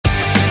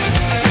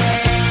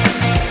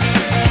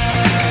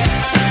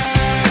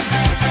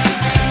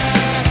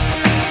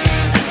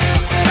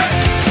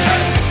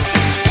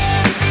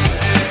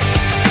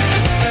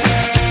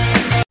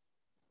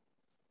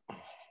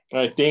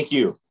right, thank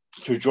you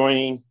for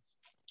joining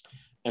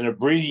an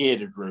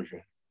abbreviated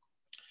version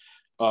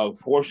of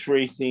Horse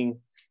Racing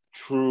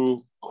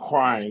True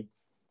Crime,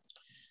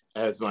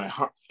 as my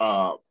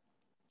hard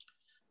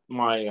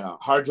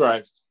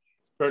drive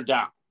burned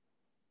out.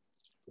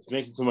 It's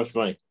making so much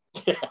money.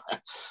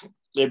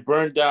 It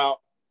burned out,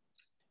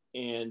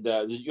 and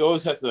you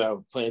always have to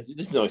have plans.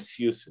 There's no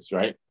excuses,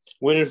 right?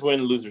 Winners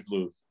win, losers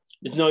lose.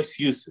 There's no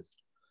excuses.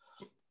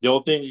 The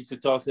old thing used to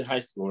tell us in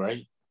high school,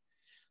 right?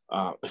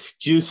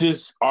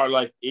 Excuses are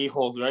like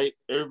a-holes, right?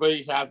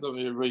 Everybody has them,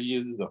 everybody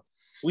uses them.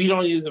 We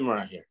don't use them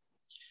around here.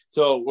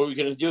 So what we're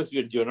going to do is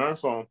we're going to do it on our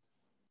phone.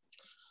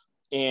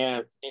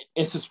 And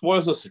it's a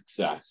spoils of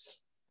success.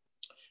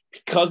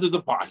 Because of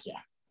the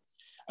podcast,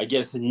 I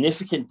get a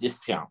significant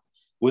discount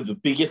with the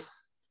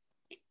biggest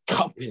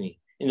company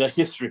in the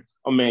history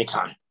of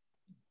mankind.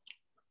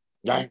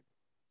 Right?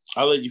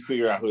 I'll let you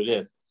figure out who it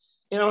is.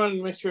 I want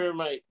to make sure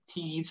my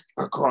T's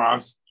are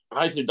crossed,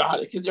 I's are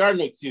dotted, because there are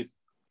no excuses.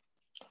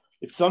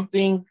 If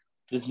something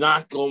does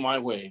not go my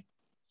way,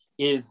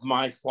 it is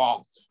my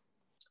fault.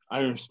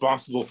 I'm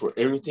responsible for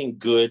everything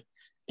good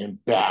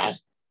and bad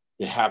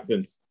that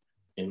happens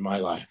in my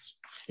life.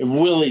 And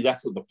really,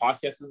 that's what the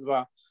podcast is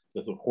about.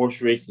 That's what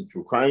Horse Racing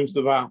True Crime is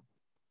about.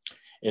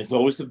 And it's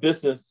always a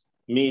business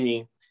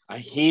meeting. I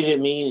hated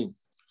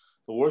meetings.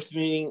 The worst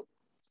meeting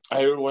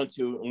I ever went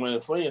to, and one of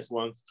the funniest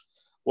ones,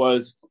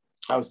 was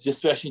I was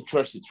dispatching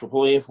trucks at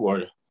AAA in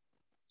Florida.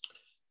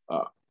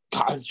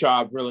 College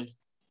job, really.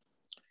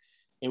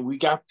 And we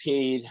got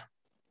paid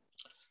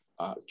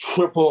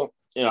triple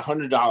and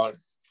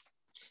 $100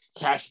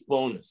 cash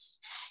bonus.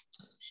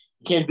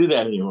 You can't do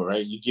that anymore,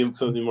 right? You give them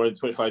something more than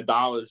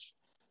 $25.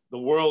 The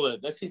world,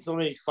 that's so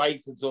many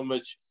fights and so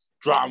much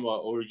drama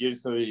over giving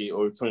somebody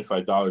over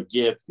 $25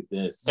 gift, because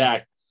then it's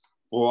tax,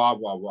 blah,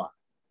 blah, blah.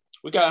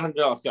 We got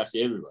 $100 cash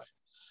to everybody.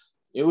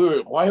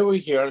 And why are we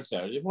here on a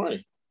Saturday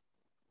morning?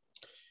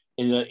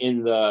 In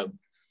the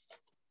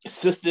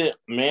assistant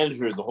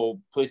manager of the whole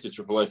place at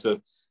AAA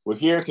said, we're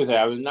here because I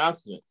have an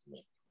announcement to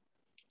make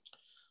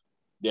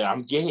that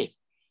I'm gay.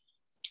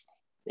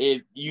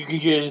 You can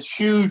get this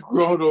huge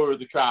groan over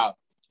the crowd.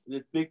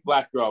 This big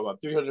black girl, about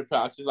 300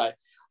 pounds, she's like,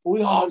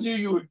 we all knew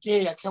you were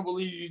gay. I can't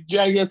believe you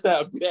dragged us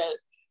out of bed,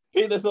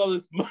 paid us all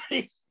this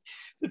money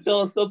to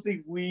tell us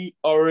something we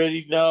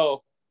already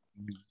know.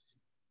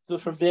 So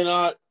from then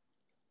on,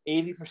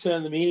 80%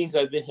 of the meetings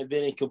I've been have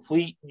been a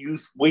complete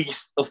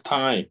waste of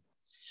time.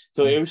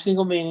 So every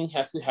single meeting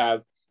has to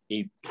have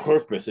a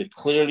purpose, a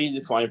clearly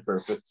defined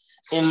purpose,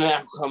 and an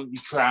outcome be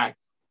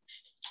tracked.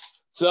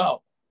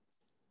 So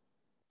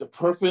the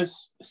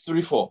purpose is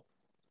threefold: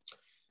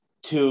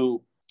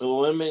 to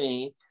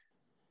eliminate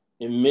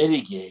and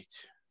mitigate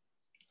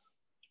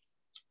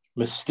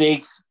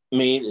mistakes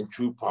made in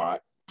True Crime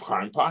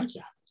podcast.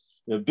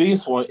 The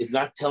biggest one is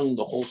not telling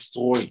the whole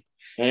story.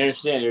 And I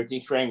understand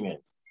everything's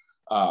fragmented.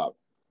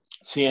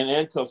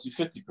 CNN tells you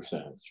 50% of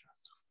the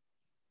truth.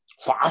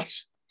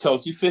 Fox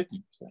tells you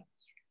 50%,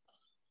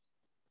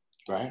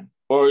 right?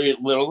 Or a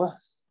little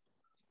less.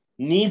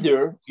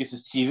 Neither, because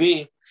it's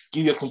TV,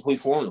 give you a complete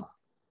formula.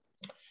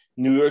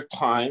 New York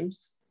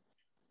Times,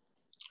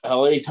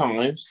 LA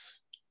Times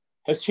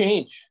has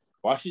changed.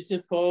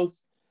 Washington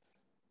Post,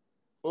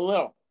 a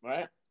little,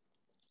 right?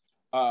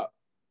 All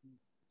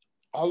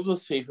of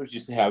those papers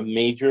used to have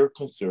major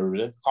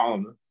conservative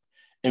columnists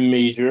and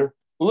major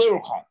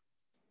liberal columnists.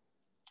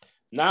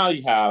 Now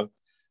you have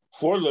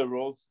 4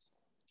 liberals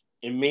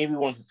and maybe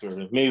 1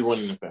 conservative, maybe 1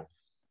 independent.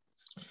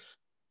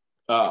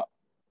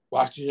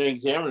 Washington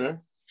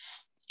Examiner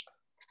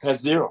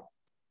has 0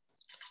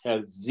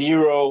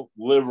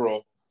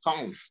 liberal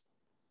columnists.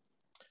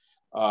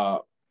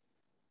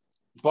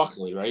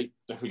 Buckley, right?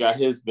 I forgot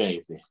his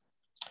magazine.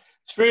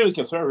 It's fairly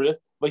conservative,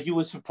 but he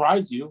would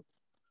surprise you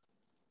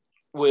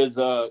with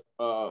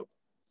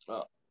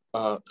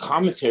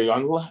commentary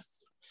on the left.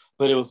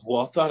 But it was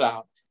well thought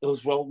out. It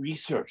was well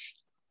researched.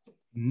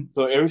 Mm-hmm.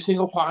 So every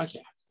single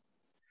podcast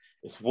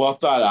is well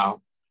thought out,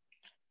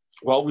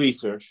 well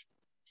researched.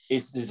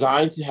 It's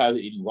designed to have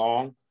a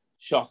long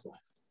shelf life.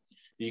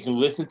 You can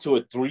listen to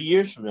it 3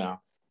 years from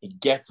now and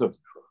get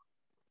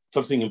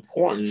something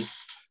important.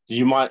 Do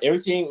you mind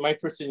everything my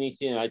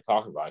personality and I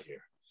talk about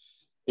here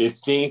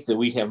is things that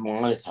we have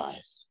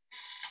monetized.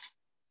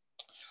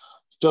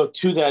 So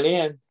to that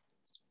end,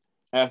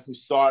 as we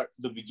start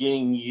the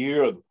beginning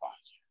year of the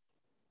podcast,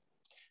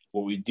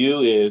 what we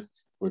do is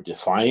we're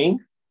defining.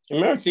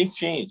 Remember, things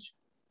change,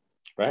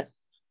 right?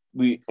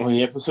 We on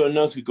the episode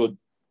notes, we go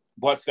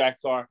what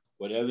facts are,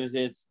 what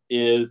evidence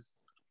is.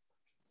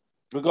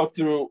 We go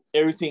through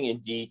everything in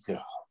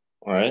detail,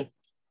 all right?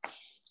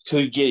 So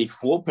you get a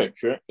full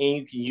picture, and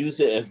you can use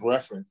it as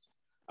reference.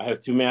 I have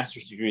 2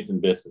 master's degrees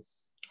in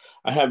business.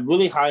 I have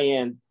really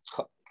high-end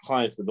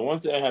clients, but the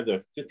ones that I have that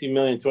are 50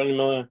 million, 20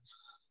 million,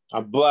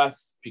 are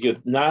blessed because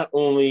not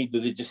only do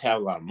they just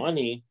have a lot of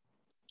money,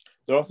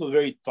 they're also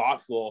very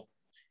thoughtful,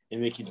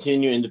 and they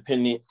continue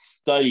independent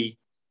study,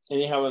 and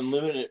they have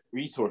unlimited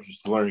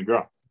resources to learn and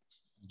grow.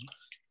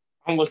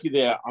 I'm lucky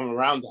that I'm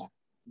around that,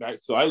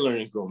 right? So I learn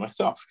and grow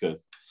myself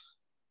because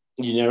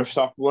You never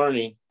stop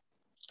learning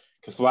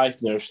because life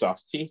never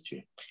stops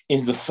teaching.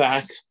 And the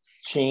facts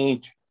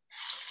change.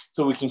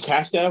 So we can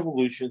catch that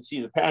evolution,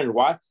 see the pattern.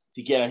 Why?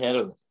 To get ahead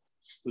of it.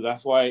 So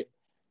that's why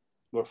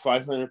we're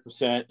 500%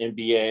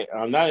 NBA.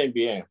 Not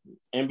NBA.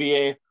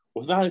 NBA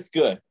was not as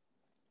good.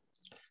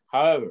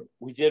 However,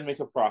 we did make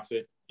a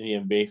profit in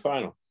the NBA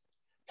Finals.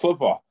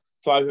 Football,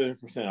 500%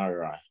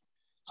 ROI.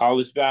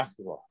 College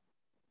basketball,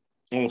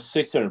 almost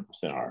 600%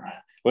 ROI.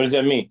 What does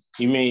that mean?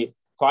 You made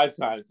 5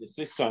 times to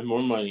 6 times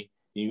more money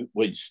than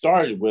what you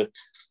started with,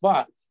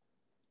 but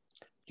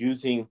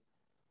using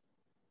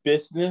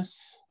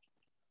business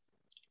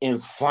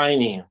and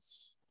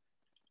finance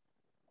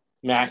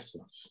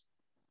maxims,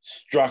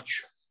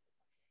 structure,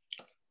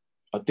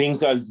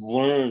 things I've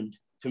learned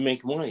to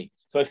make money.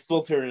 So I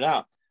filtered it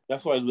out.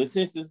 That's why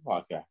listening to this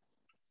podcast,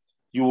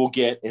 you will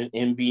get an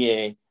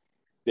MBA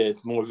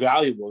that's more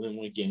valuable than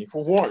what you're getting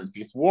from Warren,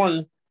 because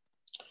Warren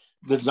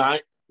does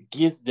not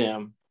give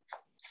them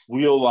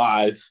real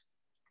life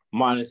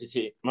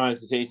monetization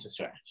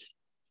strategy.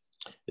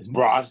 It's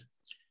broad,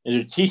 and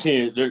they're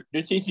teaching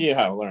you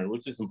how to learn,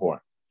 which is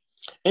important.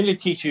 And they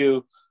teach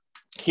you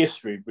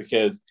history,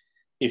 because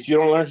if you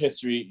don't learn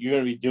history, you're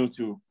going to be doomed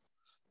to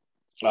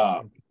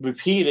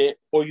repeat it,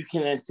 or you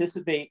can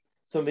anticipate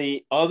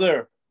somebody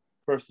other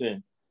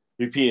person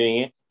repeating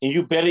it, and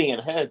you betting it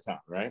ahead of time,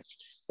 right?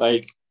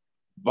 Like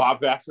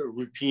Bob Baffert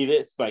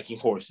repeated spiking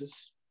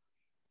horses.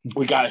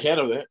 We got ahead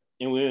of it,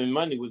 and we made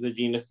money with the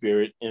Gina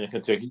Spirit and the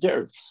Kentucky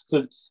Derby.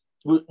 So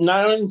we're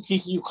not only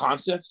teaching you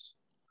concepts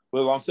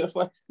with long steps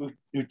like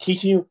we're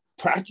teaching you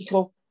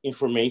practical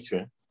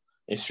information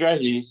and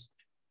strategies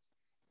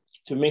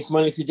to make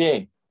money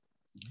today.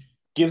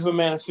 Give a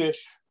man a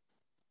fish,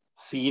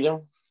 feed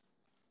him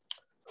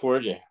for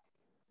a day.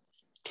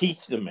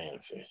 Teach the man a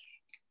fish.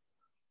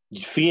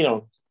 You feed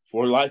them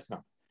for a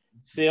lifetime.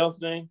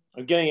 Salesmen,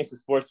 I'm getting into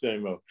sports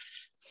betting mode.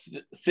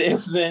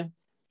 Salesmen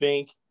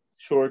think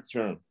short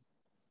term.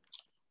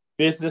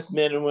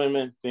 Businessmen and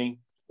women think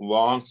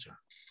long term.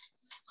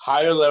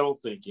 Higher level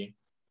thinking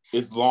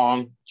is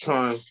long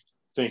term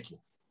thinking.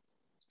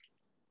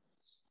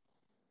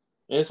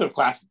 And it's some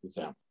classic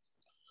examples.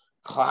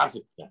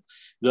 Classic examples.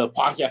 The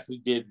podcast we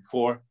did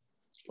before,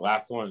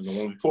 last one and the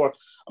one before,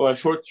 about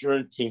short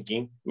term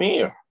thinking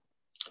mayor,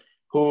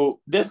 who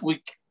this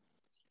week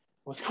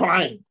was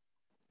crying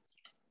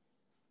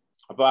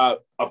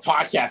about a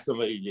podcast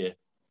somebody did.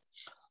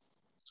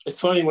 It's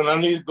funny, when I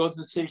need to go to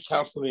the city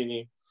council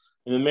meeting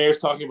and the mayor's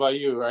talking about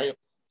you, right?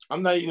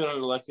 I'm not even an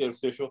elected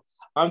official.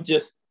 I'm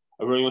just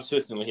a regular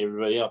citizen like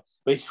everybody else.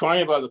 But he's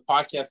crying about the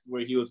podcast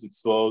where he was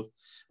exposed,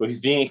 where he's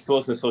being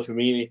exposed in social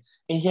media,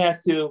 and he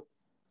has to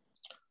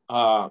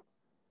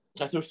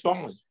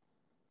respond.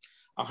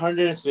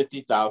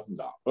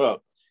 $150,000.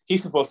 Well,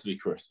 he's supposed to be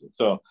Christian.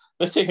 So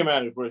let's take him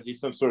out of his word.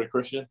 He's some sort of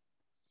Christian.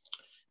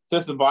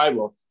 Says the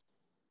Bible,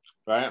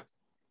 right?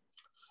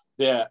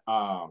 That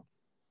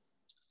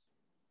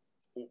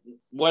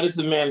what is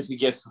the man if he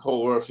gets the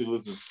whole world if he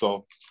loses his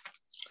soul?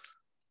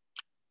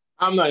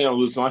 I'm not going to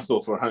lose my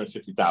soul for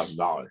 $150,000. You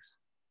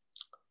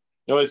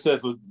know what it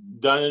says? Was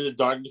done in the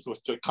darkness, was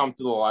to come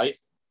to the light.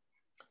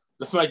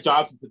 That's my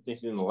job, to put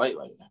things in the light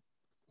like that.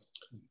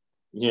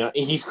 You know,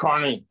 and he's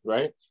crying,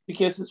 right?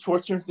 Because it's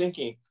short-term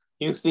thinking.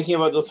 He was thinking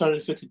about those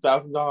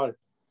 $150,000.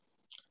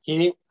 He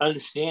didn't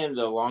understand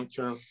the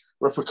long-term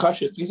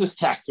repercussions because it's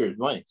taxpayers'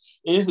 money.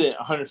 It isn't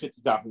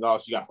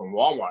 $150,000 you got from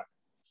Walmart.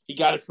 He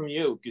got it from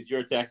you because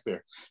you're a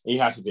taxpayer and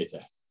you have to pay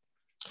tax.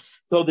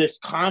 So there's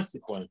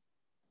consequence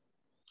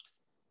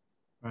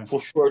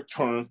for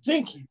short-term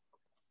thinking,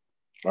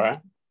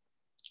 right?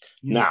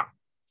 Yeah. Now,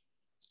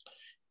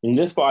 in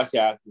this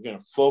podcast, we're going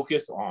to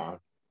focus on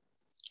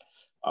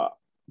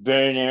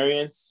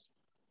veterinarians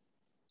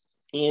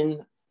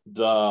in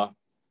the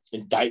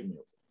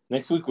indictment.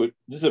 Next week,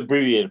 this is an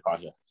abbreviated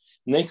podcast.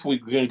 Next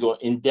week, we're going to go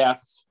in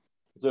depth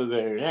to the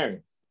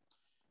veterinarians,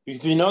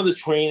 because we know the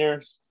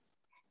trainers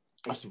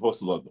are supposed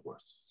to love the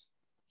horse.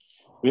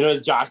 We know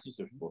the jockeys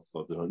are supposed to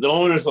love the horse. The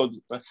owners love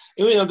the horse.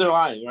 And we know they're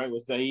lying, right?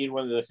 With Saeed,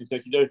 one of the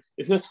Kentucky Derby,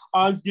 it says,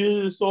 "I'm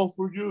doing this all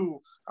for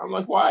you." I'm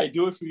like, why?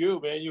 Do it for you,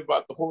 man. You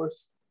bought the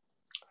horse.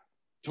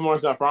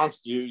 Tomorrow's not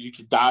promised you. You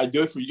could die.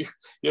 Do it for you.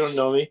 You don't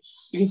know me.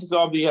 Because it's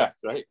all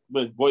BS, right?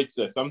 But Voight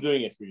says, I'm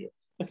doing it for you.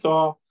 It's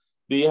all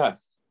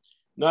BS.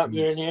 Not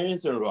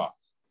veterinarians are involved.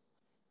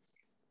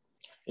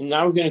 And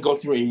now we're going to go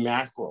through a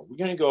macro. We're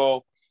going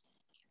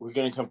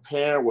to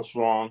compare what's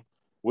wrong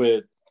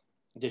with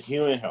the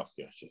human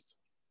healthcare system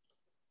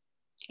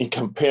and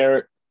compare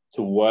it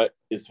to what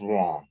is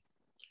wrong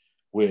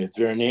with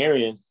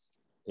veterinarians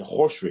and the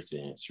horse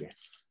racing industry.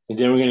 And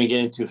then we're going to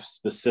get into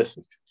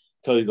specifics.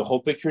 Tell you the whole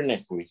picture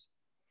next week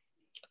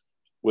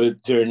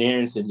with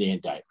veterinarians and the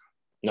indictment.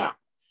 Now,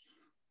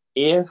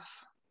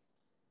 if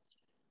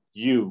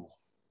you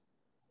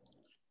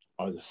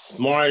are the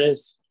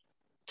smartest,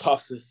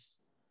 toughest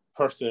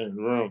person in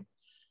the room,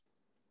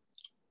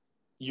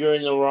 you're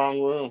in the wrong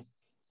room.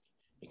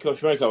 And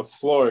Coach Mike, I was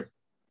floored.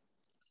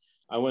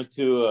 I went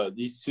to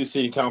these two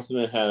city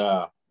councilmen had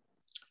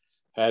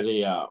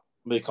a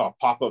what they call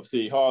pop-up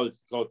city hall to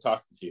go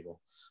talk to people.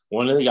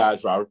 One of the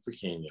guys, Robert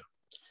Pequeno,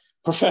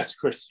 professed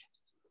Christian.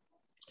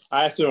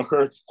 I asked him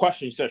a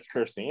question. He starts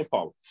cursing in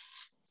public.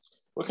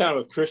 What kind of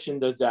a Christian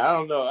does that? I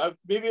don't know.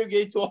 Maybe I'm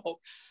getting too old.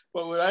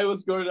 But when I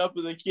was growing up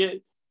as a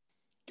kid,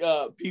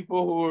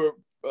 people who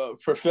were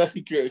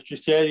professing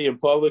Christianity in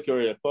public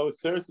or in a public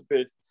service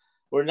appearance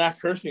were not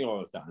cursing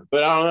all the time.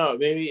 But I don't know.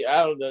 Maybe,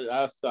 I don't know.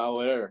 I saw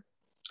whatever.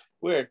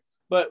 Weird.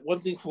 But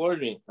one thing floored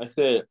me. I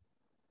said,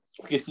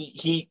 because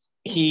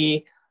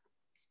he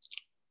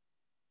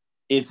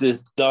is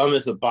as dumb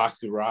as a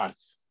box of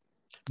rocks.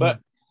 But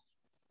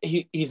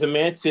he's a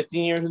man,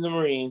 15 years in the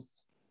Marines,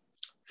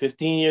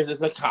 15 years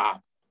as a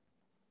cop,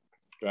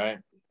 right?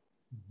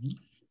 Mm-hmm.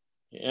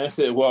 And I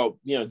said, well,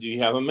 do you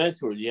have a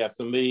mentor? Do you have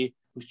somebody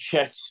who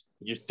checks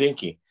your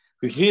thinking?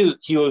 Because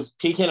he was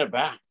taken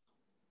aback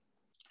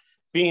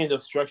being in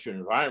those structured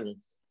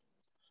environments,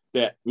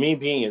 that me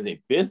being as a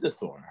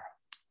business owner,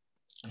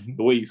 mm-hmm.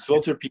 the way you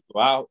filter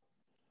people out,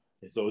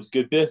 it's always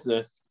good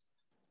business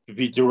to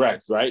be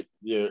direct, right?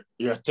 Your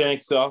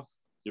authentic self,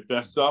 your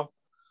best self.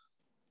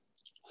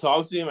 So I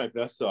was being my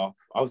best self.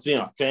 I was being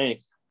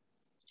authentic.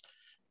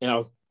 And I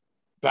was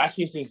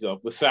backing things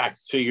up with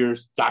facts,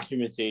 figures,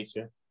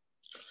 documentation.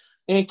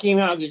 And it came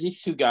out that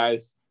these two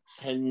guys,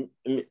 and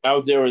I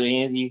was there with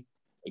Andy,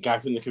 a guy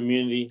from the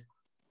community,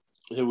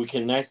 that we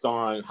connect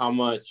on how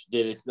much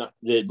that it's not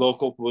the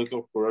local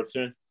political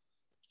corruption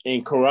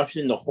and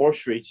corruption in the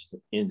horse race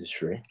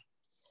industry.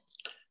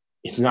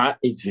 It's not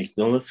a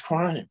victimless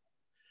crime.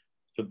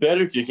 The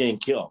bettors are getting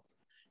killed.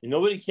 And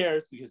nobody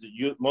cares because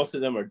most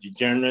of them are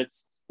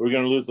degenerates. We're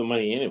going to lose the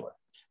money anyway.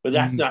 But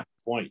that's not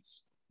the point.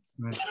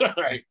 Right.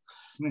 Right?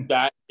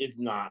 That is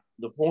not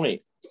the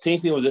point. Same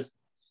thing with this,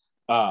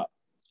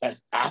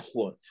 as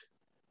affluent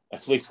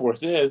as Lake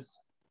Forest is,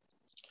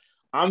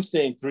 I'm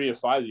saying 3 to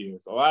 5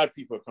 years. A lot of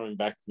people are coming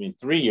back to me in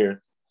 3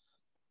 years.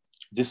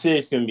 The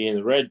city's going to be in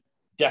the red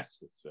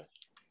deficit.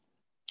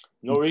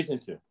 No reason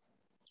to.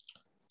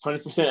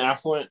 100%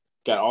 affluent,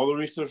 got all the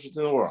resources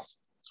in the world,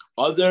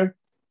 other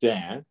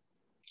than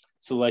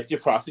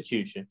selective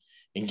prosecution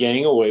and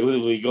getting away with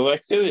illegal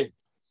activity.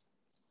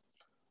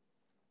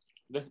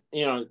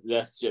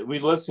 That's it.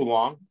 We've lived too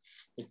long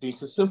and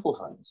things are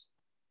simplified.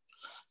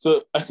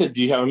 So I said,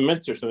 do you have a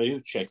mentor, somebody who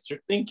checks your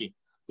thinking?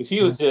 Because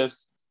he was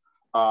just,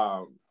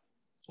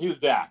 he was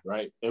bad,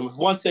 right? And with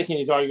 1 second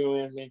he's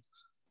arguing with me.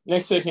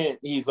 Next second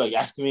he's like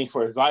asking me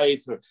for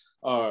advice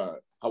or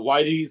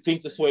why do you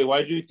think this way?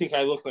 Why do you think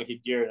I look like a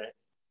deer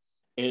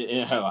in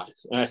a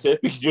headlights? And I said,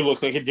 because you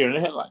look like a deer in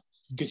a headlight.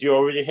 Because you're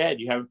already ahead.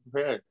 You haven't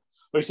prepared.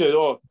 But he said,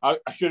 I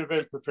should have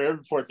been prepared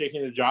before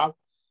taking the job.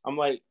 I'm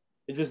like,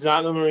 it is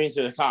not the Marines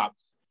or the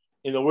cops.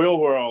 In the real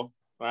world,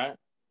 right?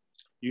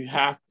 You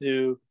have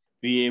to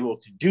be able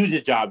to do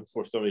the job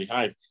before somebody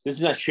hires. This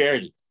is not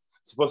charity.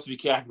 It's supposed to be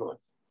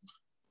capitalist.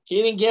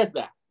 He didn't get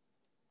that.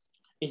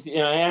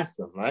 And I asked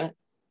him, right?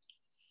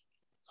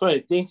 So I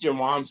think your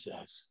mom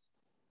says,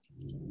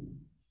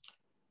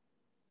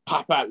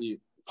 pop at you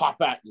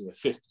at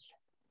 50.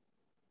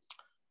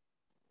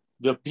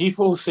 The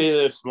people who say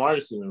they're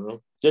smartest in the room,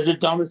 they're the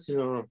dumbest in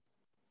the room.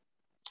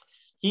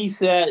 He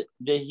said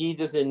that he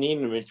doesn't need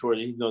a mentor,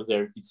 that he knows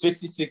everything. He's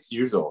 66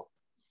 years old,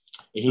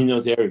 and he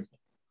knows everything.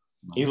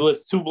 He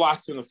lives 2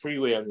 blocks from the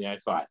freeway on the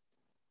I-5.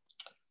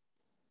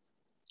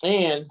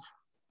 And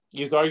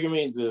he was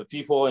arguing the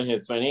people in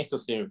his financial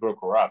statement were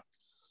corrupt.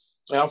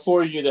 And I'll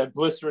forward you that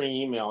blistering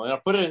email, and I'll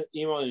put an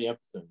email in the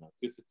episode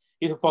notes.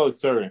 He's a public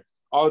servant.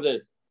 All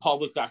this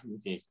public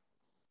documentation.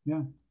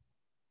 Yeah.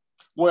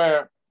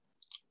 Where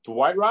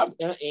Dwight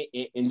Robinson,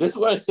 and this is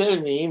what I said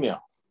in the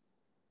email.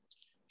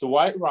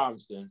 Dwight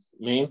Robinson's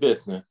main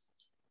business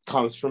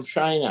comes from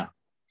China.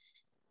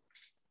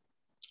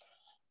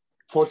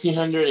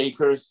 1,400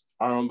 acres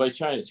are owned by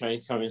China,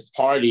 Chinese Communist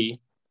Party,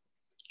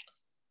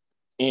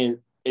 and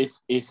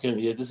it's going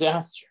to be a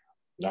disaster,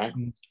 right?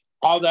 Mm-hmm.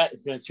 All that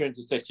is going to turn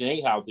to Section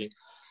 8 housing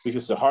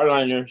because the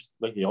hardliners,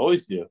 like they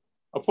always do,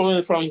 are pulling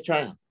it from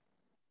China.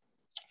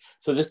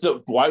 So this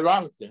is Dwight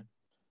Robinson,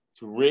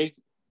 to rig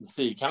the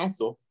city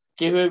council,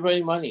 gave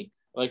everybody money,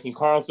 like in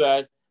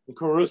Carlsbad and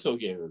Caruso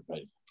gave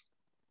everybody.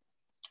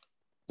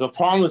 The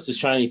problem is the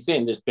Chinese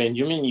thing. There's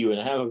Benjamin Yu, and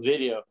I have a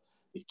video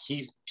that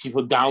keeps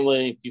people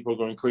downloading, people are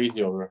going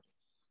crazy over it,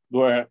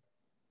 where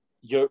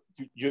you're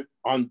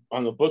on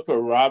the book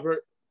of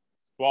Robert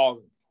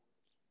Spalding,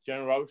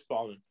 General Robert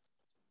Spalding,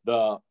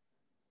 the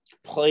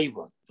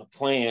playbook, the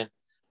plan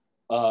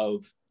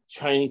of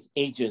Chinese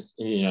agents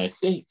in the United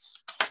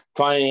States,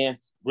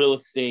 finance, real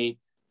estate.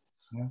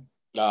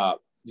 Yeah.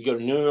 You go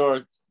to New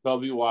York,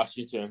 Bellevue,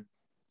 Washington,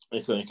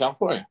 and Southern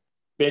California.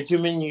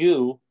 Benjamin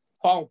Yu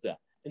follows that.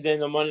 And then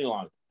the money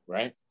laundering,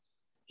 right?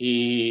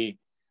 He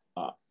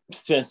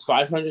spends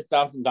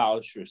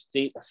 $500,000 for a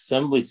state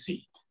assembly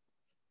seat,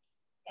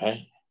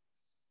 right?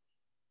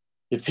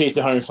 It pays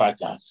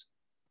 $105,000.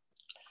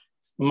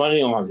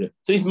 Money laundering.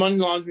 So he's money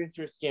laundering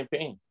through his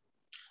campaign.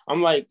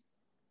 I'm like,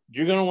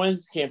 you're going to win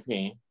this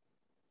campaign.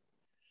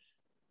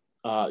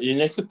 Your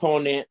next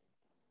opponent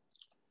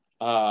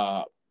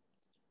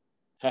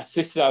has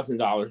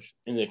 $6,000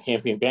 in their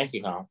campaign bank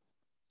account.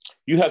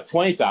 You have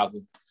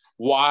 $20,000.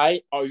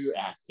 Why are you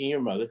asking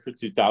your mother for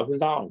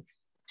 $2,000?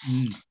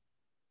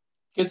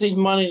 Because it's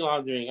money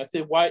laundering. I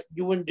said, why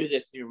you wouldn't do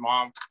that to your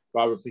mom,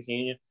 Robert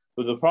Pequena?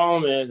 But the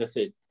problem is, I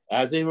said,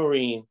 as a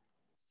Marine,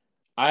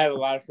 I have a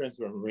lot of friends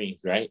who are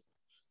Marines, right?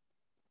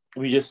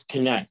 We just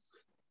connect.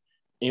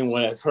 And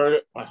what I've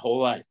heard my whole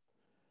life,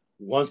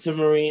 once a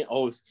Marine,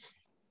 always.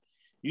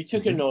 You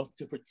took an oath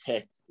to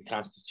protect the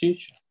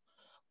Constitution.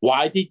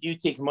 Why did you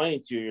take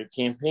money to your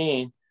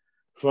campaign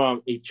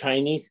from a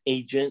Chinese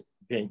agent,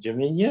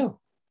 Benjamin Yu?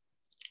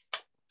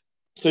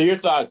 So your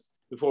thoughts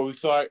before we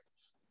start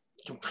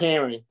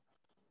comparing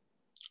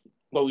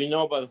what we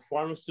know about the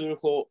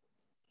pharmaceutical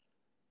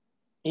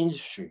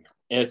industry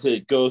as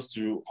it goes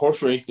through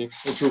horse racing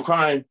and through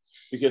crime,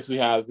 because we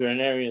have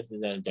veterinarians in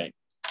that day.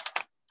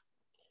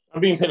 I'm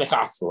being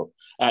Pentecostal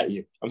at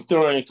you. I'm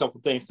throwing a couple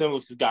things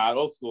similar to God,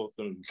 old school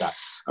similar to God.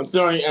 I'm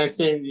throwing and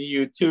saying to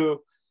you two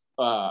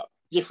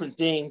different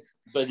things,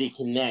 but they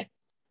connect.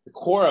 The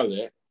core of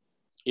it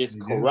is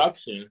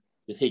corruption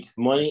that takes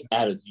money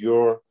out of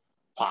your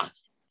pocket.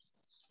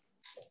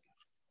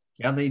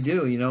 Yeah, they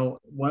do. You know,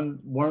 one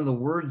of the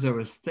words I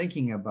was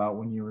thinking about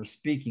when you were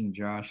speaking,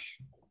 Josh,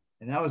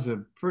 and that was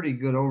a pretty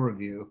good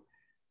overview.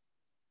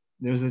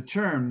 There's a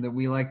term that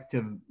we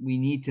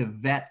need to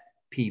vet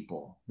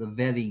people, the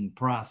vetting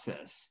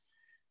process.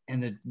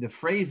 And the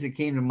phrase that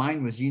came to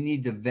mind was you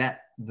need to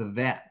vet the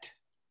vet.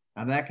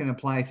 Now that can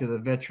apply to the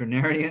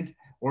veterinarian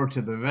or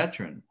to the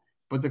veteran.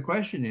 But the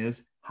question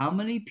is, how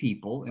many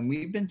people, and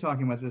we've been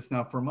talking about this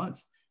now for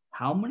months,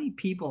 how many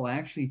people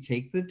actually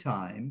take the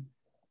time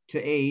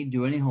to A,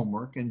 do any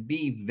homework, and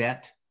B,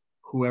 vet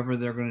whoever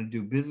they're going to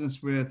do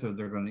business with, or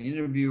they're going to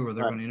interview, or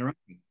they're going to interact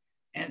with.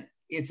 And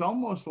it's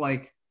almost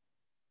like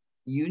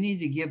you need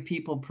to give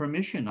people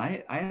permission.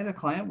 I had a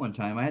client one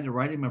time, I had to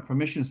write him a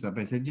permission slip.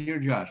 I said, "Dear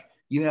Josh,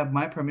 you have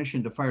my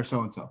permission to fire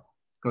so-and-so,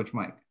 Coach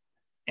Mike."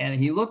 And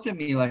he looked at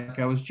me like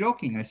I was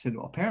joking. I said,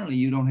 "Well, apparently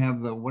you don't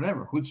have the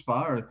whatever,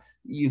 chutzpah, or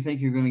you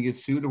think you're going to get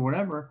sued or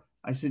whatever."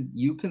 I said,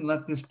 "You can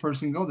let this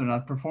person go. They're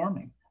not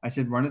performing." I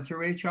said, "Run it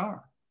through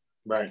HR."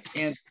 Right.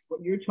 And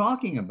what you're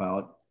talking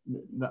about,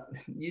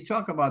 you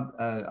talk about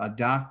a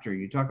doctor,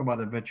 you talk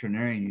about a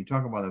veterinarian, you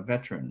talk about a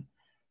veteran.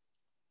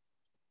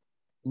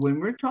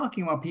 When we're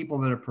talking about people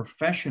that are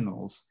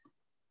professionals,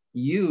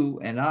 you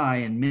and I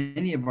and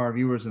many of our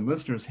viewers and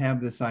listeners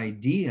have this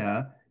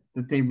idea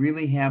that they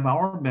really have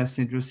our best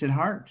interests at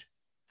heart.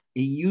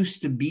 It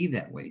used to be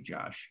that way,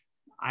 Josh.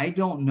 I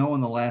don't know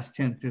in the last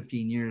 10,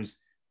 15 years,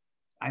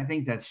 I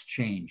think that's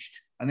changed.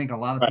 I think a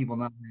lot of people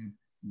now have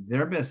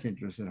their best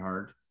interests at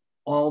heart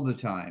all the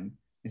time.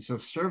 And so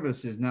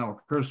service is now a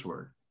curse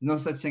word. No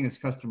such thing as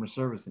customer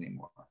service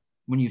anymore.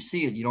 When you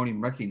see it, you don't even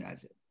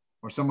recognize it.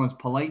 Or someone's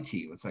polite to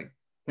you. It's like,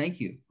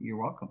 "Thank you,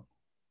 you're welcome."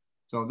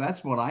 So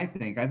that's what I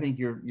think. I think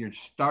you're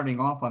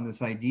starting off on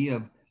this idea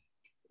of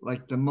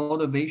like the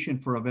motivation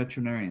for a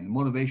veterinarian, the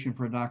motivation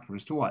for a doctor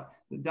is to what?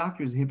 The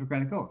doctor is a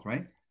Hippocratic oath,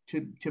 right?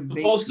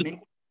 Supposed to be.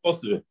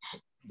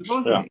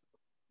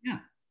 Yeah.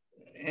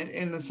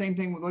 And the same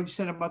thing with what you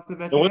said about the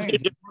veterinarian. And what's the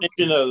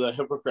definition of the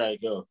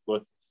Hippocratic oath?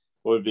 What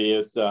would be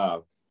is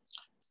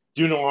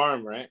do no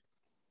harm, right?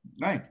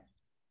 Right.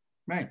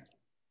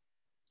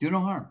 Do no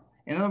harm.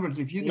 In other words,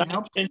 if you can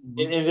help and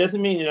it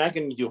doesn't mean you're not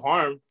going to do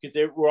harm, because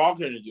we're all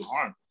going to do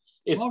harm.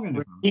 It's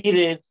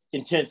repeated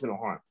intentional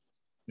harm.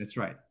 That's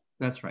right.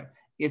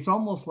 It's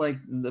almost like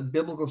the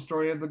biblical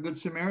story of the Good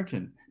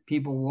Samaritan.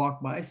 People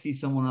walk by, see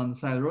someone on the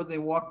side of the road, they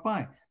walk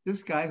by.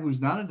 This guy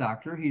who's not a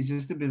doctor, he's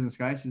just a business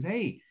guy, says,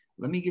 "Hey,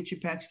 let me get you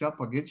patched up.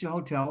 I'll get you a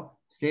hotel.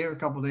 Stay here a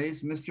couple of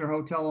days. Mr.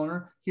 Hotel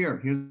owner,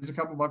 here's a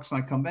couple bucks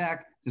when I come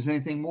back. If there's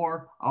anything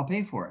more, I'll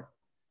pay for it."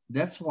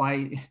 That's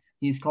why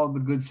he's called the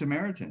Good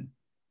Samaritan.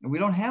 And we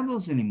don't have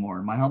those anymore,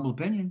 in my humble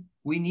opinion.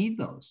 We need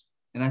those.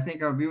 And I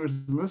think our viewers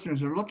and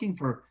listeners are looking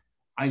for,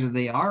 either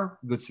they are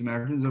Good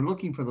Samaritans or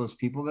looking for those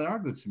people that are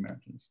Good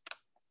Samaritans.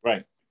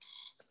 Right.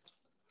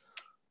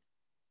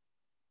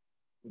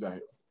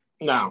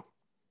 Now,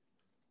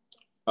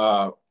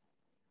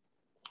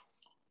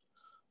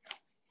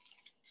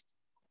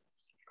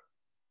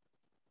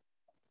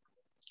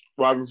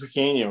 Robert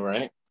Pequena,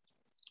 right?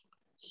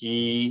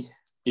 He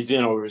is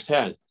in over his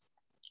head.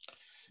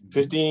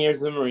 15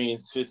 years in the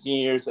Marines, 15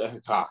 years at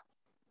Hatak.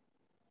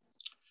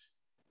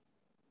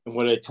 And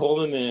what I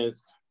told him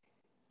is,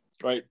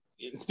 right,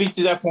 speak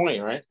to that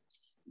point, right?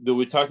 That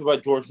we talked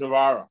about George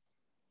Navarro.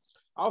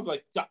 I was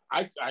like,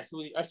 I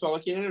felt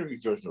like I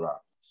interviewed George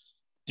Navarro.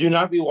 Do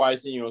not be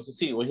wise in your own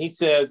conceit. When he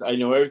says, "I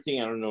know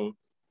everything, I don't know,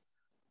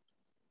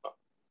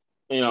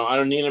 I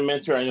don't need a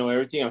mentor, I know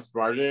everything, I'm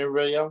smarter than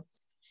everybody else."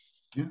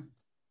 Yeah.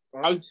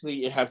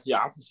 Obviously, it has the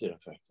opposite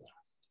effect.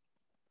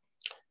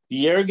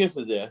 The arrogance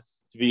of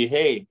this to be,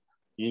 hey,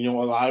 you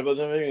know a lot about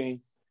the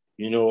Marines,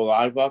 you know a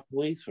lot about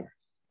police work.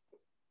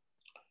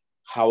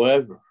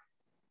 However,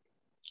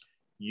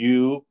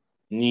 you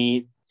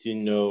need to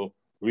know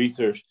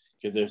research,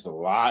 because there's a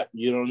lot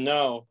you don't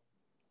know.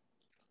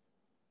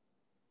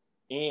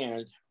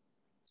 And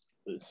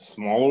it's a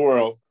smaller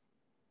world.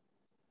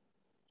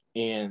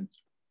 And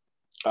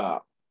in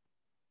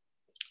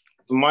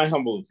my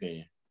humble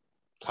opinion,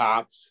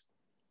 cops,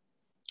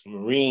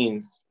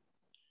 Marines,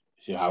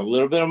 if you have a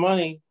little bit of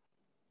money,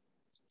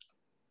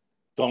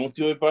 don't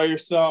do it by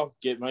yourself.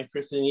 Get Mike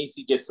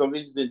Christianese, get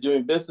somebody who's been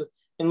doing business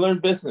and learn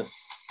business.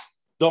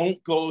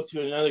 Don't go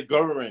to another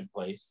government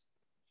place,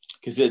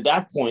 because at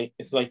that point,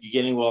 it's like you're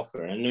getting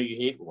welfare. I know you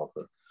hate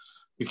welfare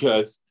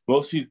because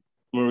most people,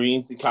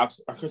 Marines and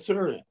cops, are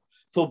conservative.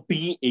 So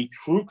be a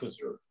true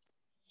conservative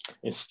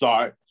and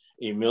start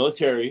a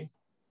military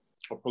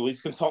or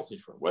police consulting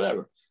firm,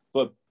 whatever.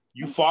 But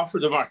you fought for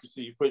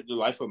democracy. You put your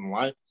life on the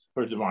line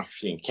for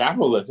democracy and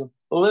capitalism.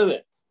 Live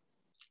it.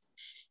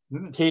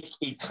 Take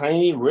a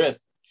tiny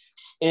risk.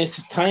 And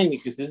it's tiny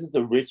because this is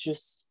the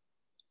richest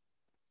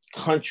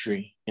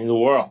country in the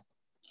world.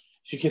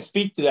 So you can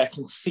speak to that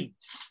conceit.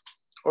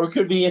 Or it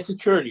could be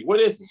insecurity. What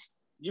is it?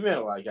 You met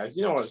a lot of guys.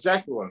 You know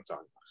exactly what I'm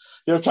talking about.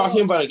 They're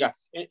talking about a guy.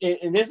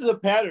 And this is a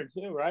pattern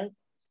too, right?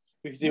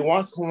 Because they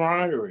want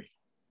camaraderie.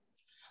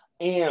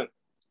 And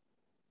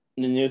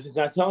the news is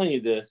not telling you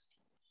this,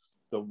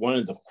 but one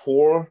of the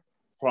core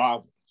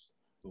problems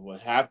of what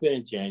happened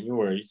in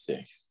January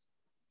 6th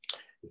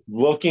is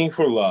looking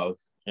for love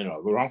in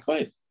all the wrong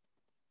place.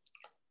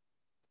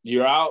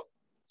 You're out,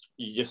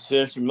 you just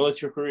finished your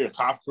military career,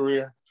 cop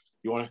career.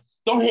 You want to,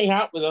 don't hang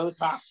out with other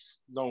cops.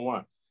 Don't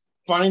want.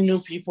 Find new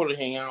people to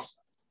hang out.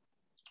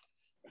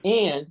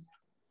 And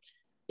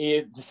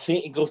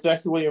it goes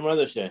back to what your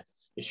mother said.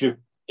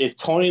 If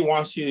Tony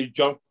wants you to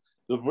jump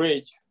the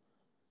bridge,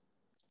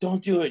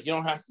 don't do it. You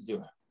don't have to do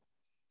it.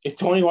 If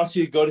Tony wants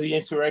you to go to the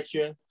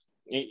insurrection,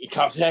 you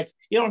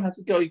don't have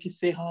to go. You can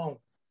stay home.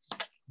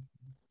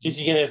 Because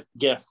you're going to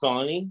get a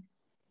felony,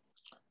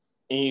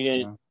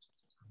 and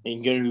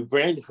you're going to be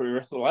branded for the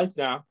rest of life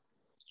now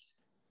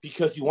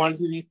because you wanted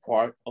to be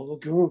part of a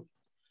group.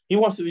 He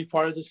wants to be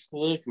part of this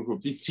political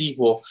group, these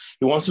people.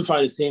 He wants to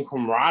find the same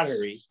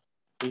camaraderie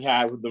he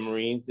had with the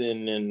Marines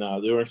and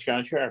the Orange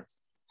County Sheriffs.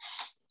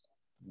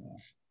 Yeah.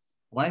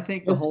 Well, I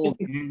think the whole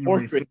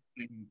January 6th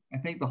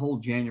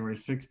thing, January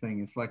 6th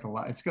thing, it's like a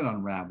lot, it's going to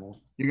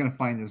unravel. You're going to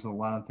find there's a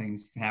lot of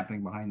things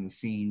happening behind the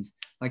scenes.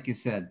 Like you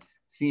said,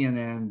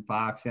 CNN,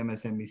 Fox,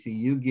 MSNBC,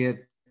 you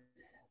get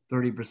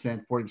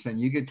 30%, 40%,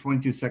 you get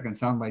 22-second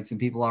sound bites, and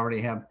people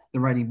already they're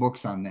writing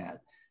books on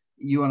that.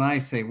 You and I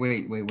say,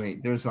 wait,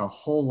 there's a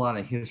whole lot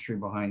of history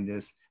behind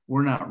this.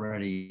 We're not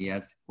ready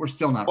yet. We're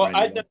still not ready.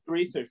 Well, I did the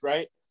research,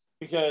 right?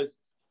 Because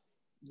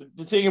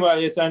the thing about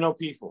it is I know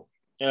people,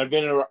 and I've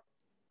been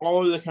all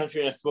over the country,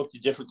 and I spoke to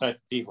different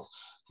types of people.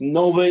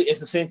 It's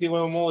the same thing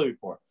with the Mueller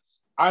report.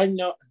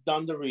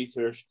 Done the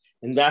research,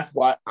 and that's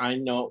why I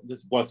know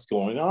what's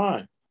going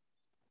on.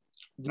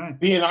 Right.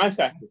 The BNI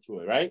factor to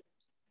it, right?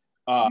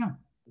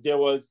 There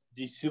was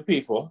these two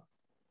people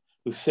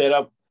who set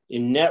up a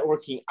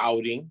networking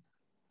outing,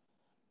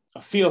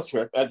 a field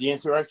trip at the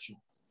insurrection.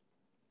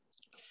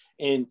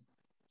 And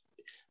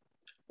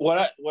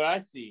what I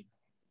see,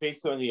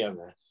 based on the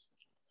evidence,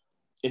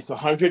 it's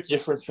 100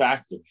 different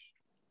factors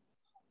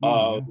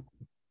of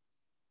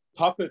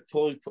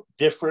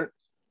different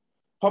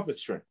puppet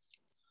strings.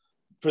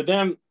 For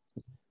them,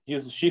 he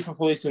was the chief of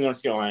police in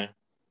North Carolina.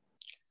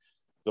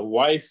 The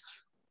wife,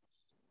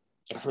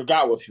 I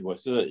forgot what she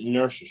was, a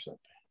nurse or something.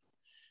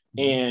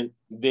 And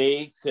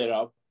they set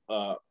up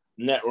a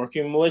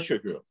networking militia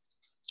group,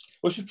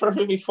 which is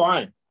perfectly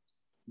fine.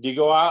 They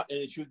go out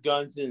and they shoot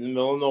guns in the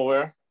middle of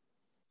nowhere,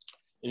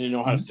 and they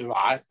know how to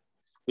survive.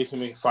 They can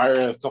make fire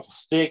at a couple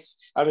sticks.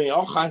 I mean,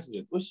 all kinds of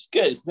it, which is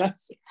good. It's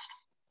necessary.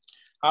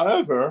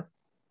 However,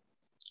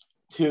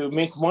 to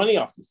make money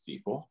off these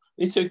people,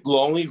 they took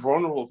lonely,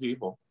 vulnerable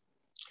people,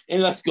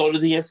 and let's go to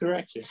the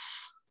insurrection.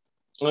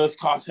 And let's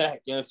cause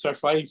heck, and let's start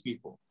fighting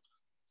people.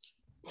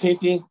 Same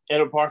thing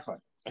at a bar fight.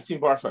 I've seen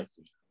bar fights.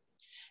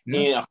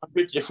 And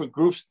 100 different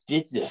groups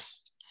did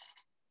this,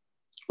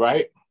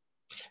 right?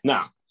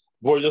 Now,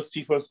 were those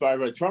people inspired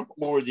by Trump,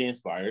 or were they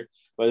inspired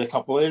by the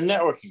couple in the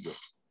networking group?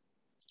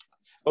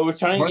 But we're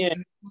tying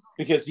in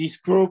because these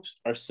groups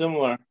are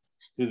similar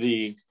to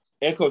the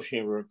echo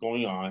chamber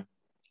going on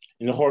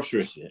in the horse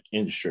race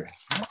industry.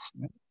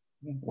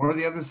 Or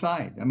the other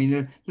side. I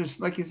mean, there's,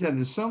 like you said,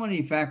 there's so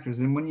many factors.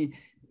 And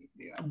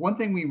one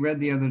thing we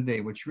read the other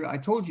day, which I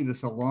told you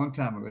this a long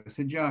time ago, I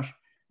said, Josh,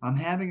 I'm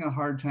having a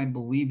hard time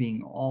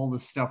believing all the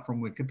stuff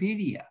from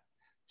Wikipedia.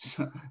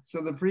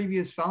 So the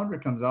previous founder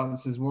comes out and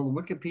says, well,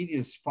 Wikipedia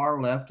is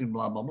far left and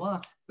blah, blah,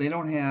 blah. They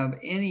don't have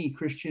any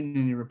Christian,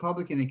 any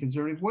Republican, any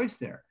conservative voice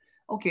there.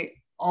 Okay,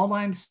 all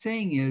I'm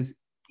saying is,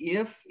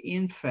 if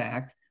in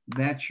fact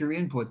that's your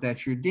input,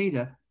 that's your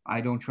data,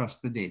 I don't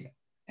trust the data.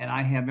 And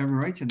I have every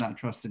right to not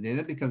trust the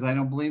data because I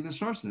don't believe the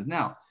sources.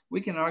 Now, we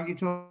can argue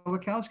till the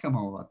cows come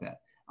home about that.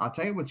 I'll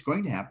tell you what's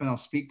going to happen. I'll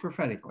speak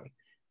prophetically.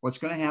 What's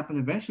going to happen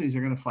eventually is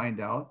they're going to find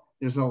out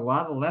there's a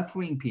lot of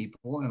left-wing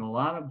people and a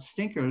lot of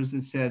stinkers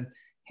that said,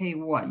 hey,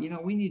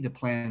 we need to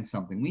plan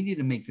something. We need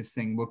to make this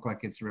thing look like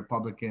it's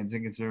Republicans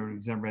and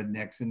conservatives and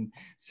rednecks and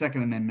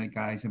Second Amendment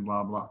guys and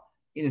blah, blah.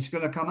 And it's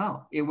going to come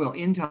out. It will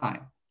in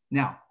time.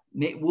 Now,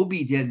 we'll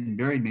be dead and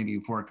buried maybe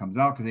before it comes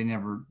out because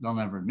they'll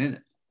never admit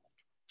it.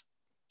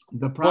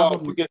 The Well,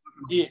 problem because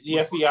the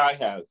FBI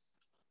has.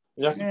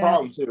 And that's the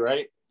problem too,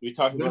 right? We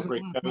talked there's about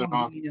a Brett lot of Kavanaugh.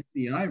 problems in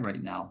the FBI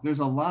right now. There's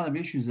a lot of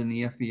issues in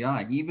the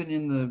FBI, even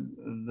in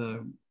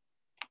the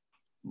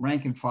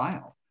rank and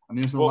file. I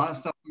mean, there's a lot of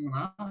stuff going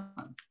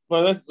on.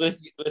 Well,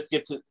 let's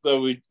get to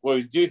what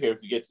we do here.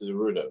 If we get to the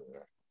root of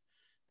it,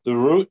 the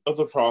root of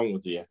the problem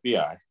with the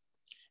FBI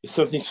is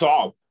something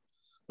solved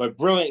by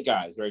brilliant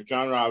guys, right?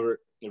 John Robert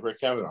and Brett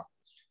Kavanaugh.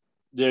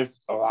 There's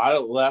a lot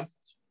of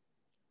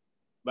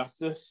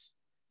leftist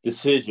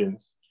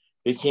decisions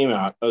that came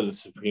out of the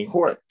Supreme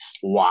Court.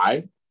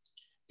 Why?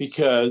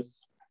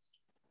 Because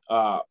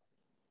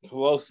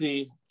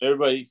Pelosi,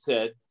 everybody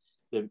said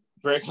that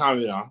Brett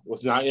Kavanaugh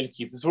was not going to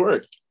keep his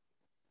word.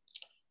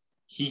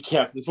 He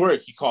kept his word.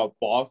 He called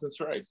balls and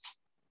strikes.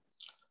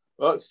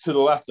 Well, it's to the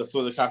left. That's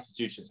what the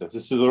Constitution says.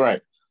 It's to the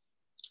right.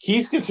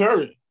 He's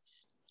conservative,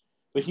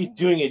 but he's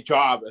doing a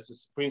job as a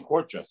Supreme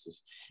Court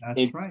justice.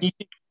 That's right. Teaching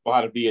people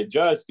how to be a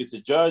judge, because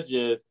the judge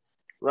is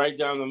right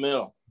down the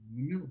middle.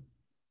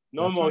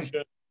 No emotion.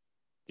 Right.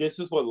 This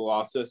is what the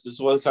law says. This is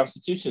what the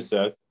Constitution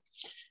says.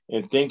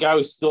 And thank God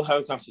we still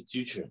have a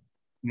Constitution.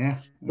 Yeah.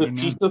 It's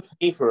a piece of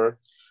paper,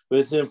 but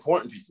it's an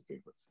important piece of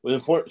paper with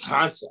important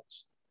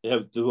concepts that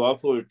have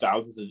developed over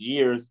thousands of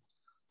years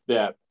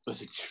that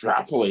was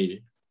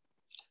extrapolated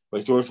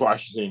by George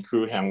Washington and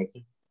Crew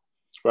Hamilton,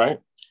 right?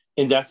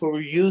 And that's what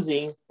we're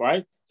using,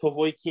 right, to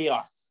avoid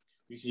chaos.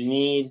 Because you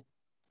need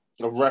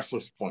a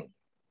reference point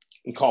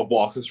and call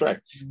balls and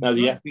strike. Now,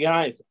 the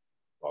FBI is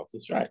balls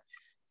and strike.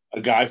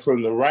 A guy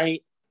from the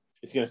right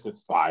is going to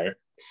conspire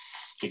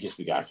against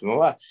the guy from the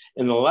left.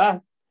 And the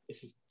left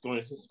is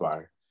going to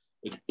conspire.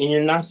 And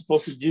you're not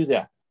supposed to do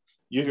that.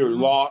 You're your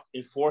law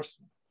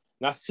enforcement,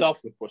 not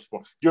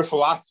self-enforcement. You're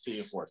philosophy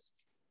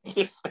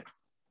enforcement.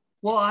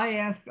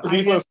 Well,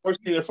 people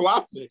enforcing their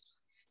philosophy.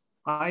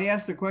 I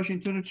asked the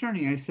question to an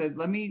attorney. I said,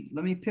 let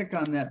me pick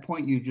on that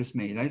point you just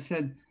made. I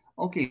said,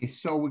 okay,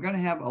 so we're going to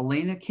have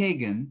Elena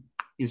Kagan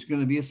is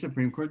going to be a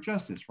Supreme Court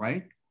justice,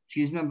 right?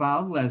 She's an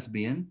avowed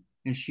lesbian,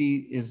 and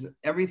she is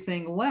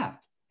everything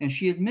left, and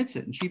she admits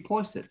it, and she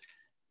posted.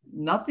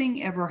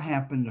 Nothing ever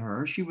happened to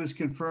her. She was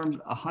confirmed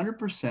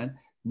 100%.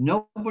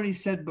 Nobody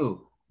said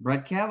boo.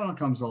 Brett Kavanaugh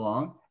comes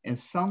along, and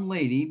some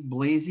lady,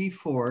 Blasey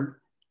Ford,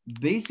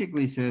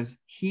 basically says,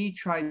 he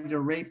tried to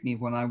rape me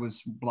when I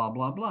was blah,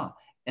 blah, blah.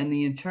 And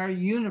the entire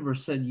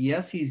universe said,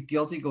 yes, he's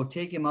guilty. Go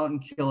take him out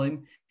and kill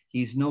him.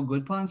 He's no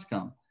good pond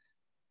scum.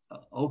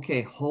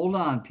 Okay, hold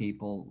on,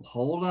 people.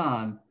 Hold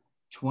on.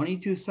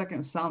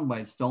 22-second sound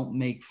bites don't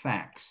make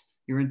facts.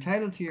 You're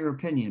entitled to your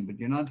opinion, but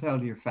you're not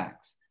entitled to your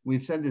facts.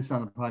 We've said this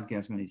on the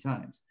podcast many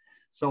times.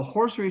 So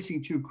horse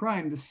racing true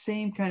crime, the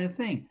same kind of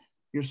thing.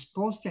 You're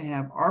supposed to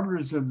have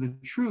arbiters of the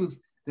truth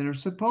that are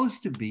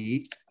supposed to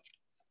be,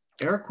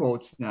 air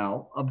quotes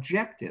now,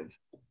 objective.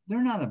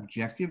 They're not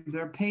objective.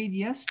 They're paid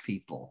yes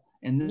people.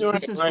 And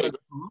this is right.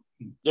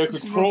 They're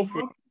control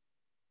freaks.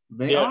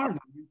 They are.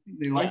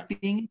 They like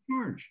being in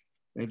charge.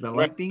 They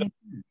like being in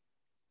charge.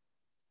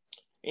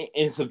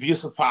 It's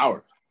abuse of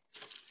power.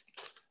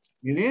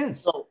 It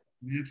is.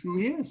 It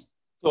absolutely is.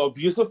 So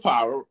abuse of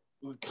power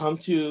would come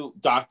to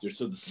doctors.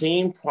 So the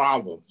same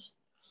problems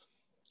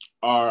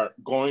are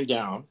going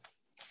down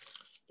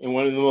in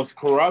one of the most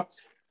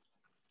corrupt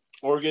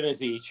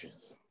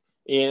organizations.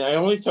 And I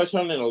only touch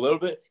on it a little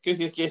bit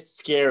because it gets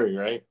scary,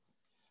 right?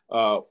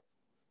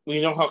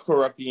 We know how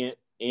corrupt the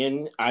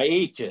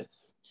NIH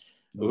is.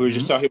 We were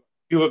just talking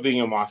about Cuba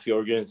being a mafia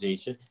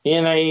organization. The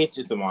NIH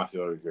is a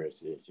mafia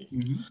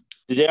organization.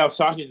 Today I was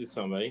talking to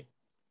somebody.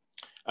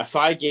 If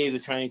I gave the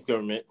Chinese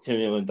government $10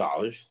 million,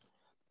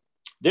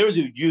 they would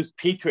use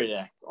Patriot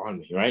Act on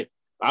me, right?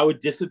 I would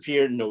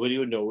disappear. Nobody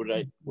would know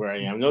where I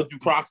am. No due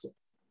process.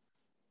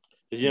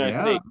 The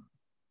United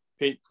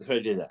States, if I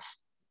did that.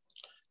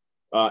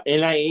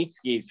 NIH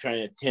gave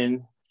China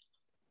 $10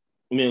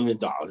 million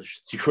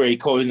to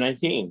create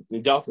COVID-19, the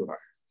Delta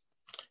virus.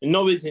 And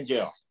nobody's in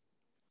jail.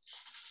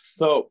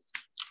 So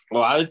a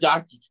lot of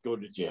doctors go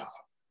to jail.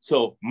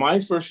 So my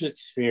first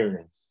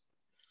experience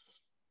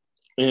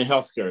in the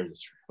healthcare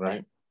industry,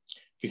 right?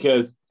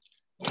 Because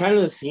kind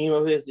of the theme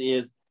of this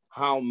is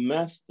how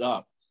messed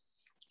up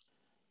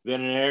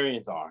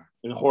veterinarians are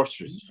in the horse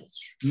racing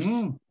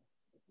industry.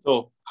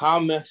 So how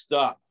messed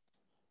up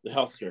the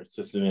healthcare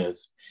system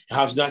is,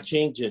 how it's not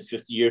changed in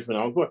 50 years when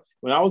I was born.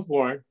 When I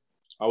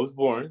was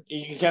born, and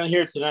you can kind of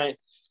hear it tonight,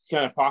 it's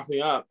kind of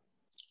popping up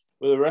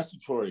with a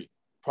respiratory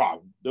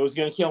problem that was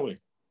going to kill me.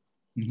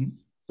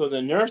 So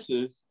the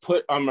nurses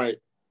put on my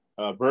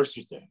birth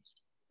certificate,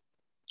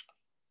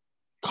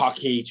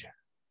 Caucasian.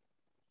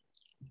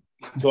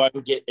 So I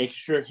would get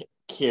extra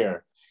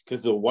care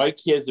because the white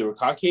kids that were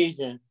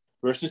Caucasian,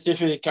 birth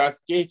certificate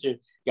Caucasian,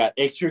 got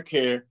extra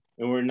care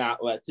and were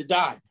not let to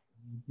die.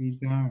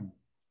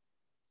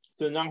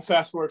 So now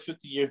fast forward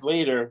 50 years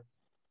later,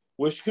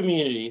 which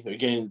communities are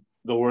getting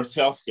the worst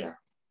health care?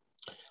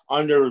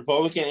 Under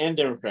Republican and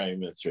Democratic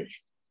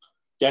administration.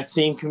 That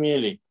same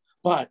community.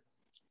 But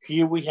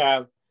here we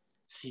have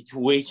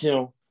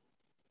situational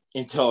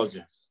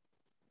intelligence.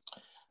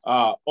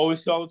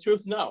 Always tell the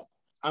truth? No.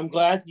 I'm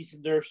glad these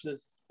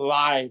nurses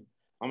lied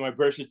on my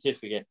birth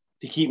certificate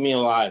to keep me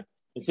alive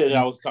and said that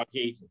I was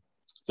Caucasian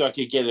so I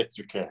could get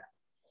extra care.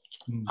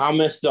 How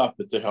messed up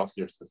is the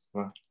healthcare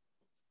system?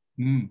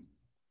 Huh?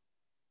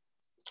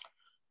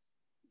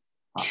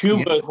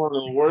 Cuba is one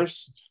of the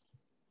worst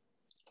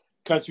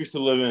countries to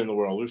live in the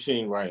world. We're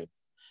seeing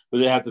riots, but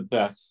they have the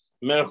best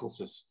medical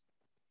system.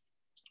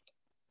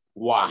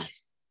 Why?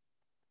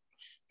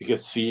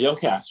 Because Fidel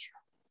Castro,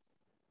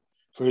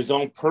 for his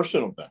own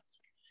personal benefit,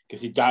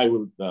 because he died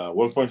with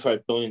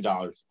 $1.5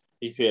 billion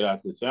he paid out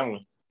to his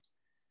family,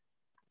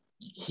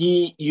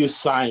 he used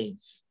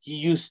science, he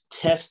used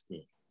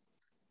testing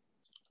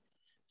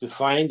to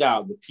find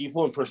out the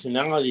people and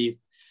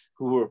personalities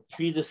who were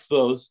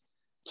predisposed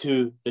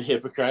to the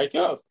Hippocratic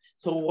Oath.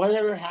 So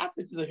whatever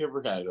happened to the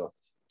Hippocratic Oath?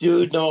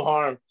 Do no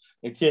harm,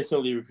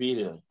 intentionally,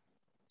 repeatedly.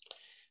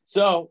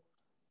 So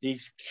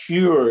they've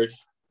cured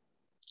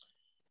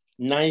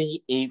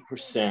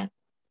 98%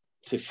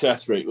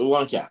 success rate with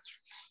lung cancer.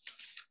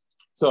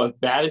 So as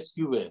bad as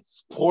Cuba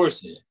is, poor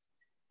as it is,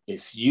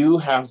 if you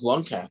have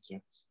lung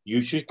cancer,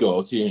 you should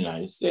go to the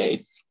United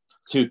States,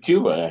 to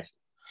Cuba.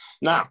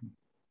 Now,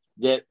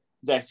 that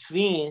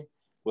vaccine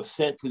was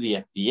sent to the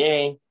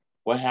FDA.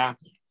 What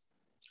happened?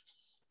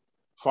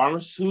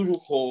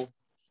 Pharmaceutical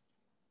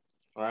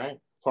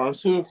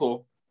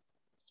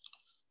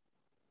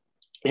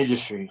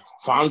industry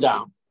found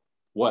out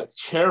what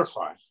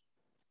terrified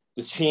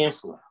the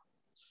chancellor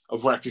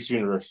of Rutgers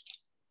University.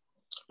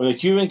 When the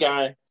Cuban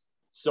guy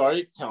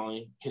started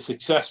telling his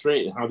success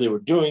rate and how they were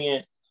doing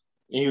it,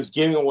 and he was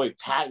giving away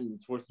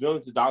patents worth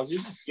millions of dollars, he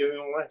was just giving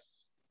them away.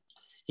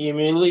 He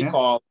immediately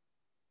called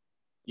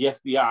the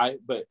FBI,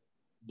 but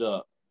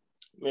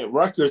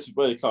Rutgers,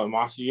 what they call it,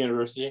 Monster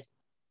University.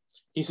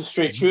 He's a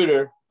straight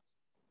shooter,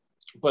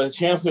 but the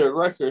chancellor at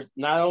Rutgers,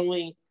 not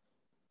only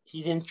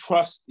he didn't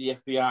trust the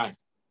FBI,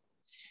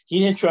 he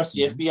didn't trust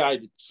the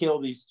FBI to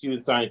kill these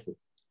Cuban scientists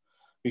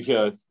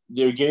because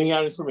they were giving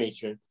out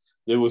information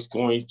that was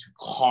going to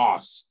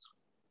cost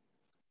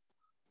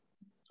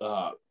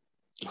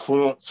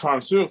for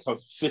pharmaceutical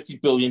companies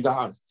 $50 billion.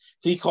 So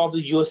he called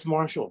the U.S.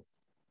 Marshals.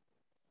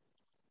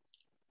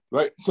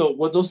 Right? So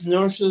what those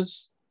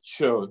nurses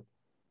showed,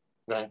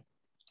 right,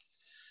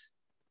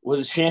 what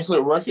the chancellor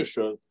at Rutgers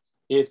showed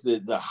is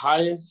that the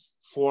highest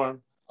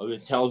form of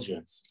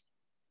intelligence,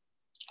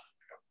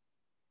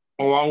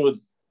 along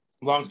with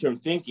long-term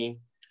thinking,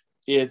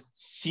 is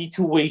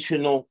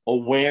situational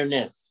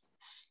awareness.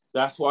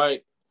 That's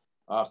why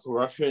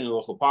corruption in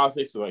local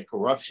politics, like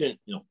corruption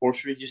in the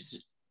horse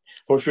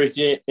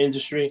racing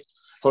industry,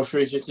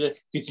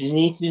 because you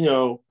need to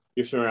know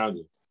your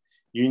surroundings.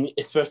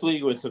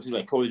 Especially when something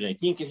like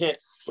COVID-19 can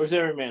hit, where's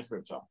every man for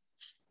himself?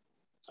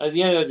 At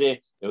the end of the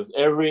day, it was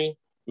every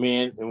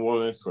man and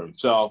woman for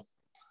himself.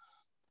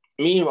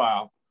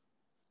 Meanwhile,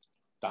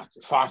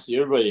 Dr. Fauci,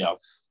 everybody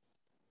else,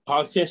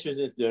 politicians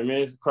in the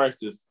American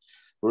crisis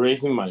were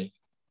raising money,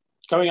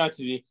 coming on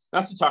TV,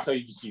 not to talk how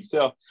you can keep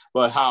self,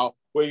 but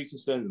where you can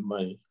spend the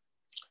money.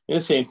 And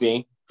the same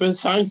thing for the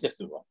science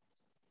festival.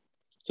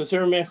 So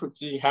every man for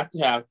you have to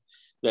have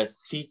that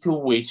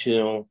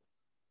situational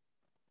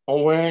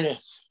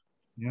awareness.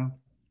 Yeah.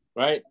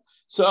 Right?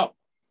 So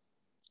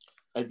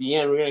at the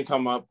end, we're going to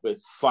come up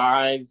with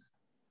 5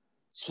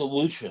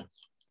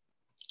 solutions.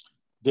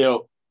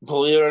 They'll,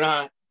 believe it or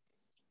not,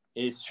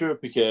 it's true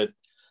because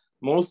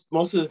most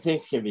of the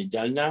things can be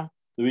done now.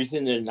 The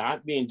reason they're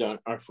not being done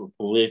are for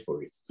political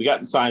reasons. We got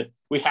the science,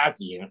 we have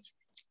the answer.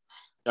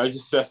 I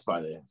just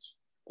specify the answer.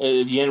 And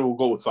at the end, we'll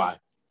go with 5.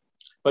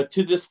 But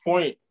to this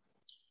point,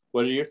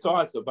 what are your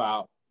thoughts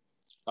about,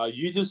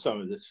 you do some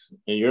of this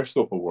in your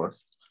scope of work,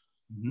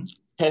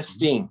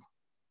 testing,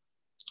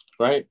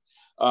 right?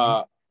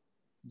 The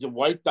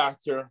white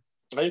doctor,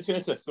 I didn't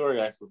finish that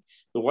story actually.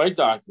 The white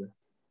doctor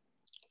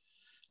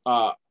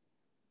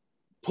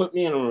put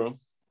me in a room.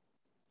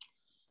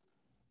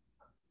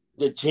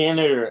 The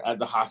janitor at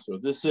the hospital,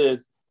 this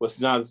is what's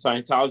now the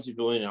Scientology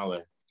building in LA,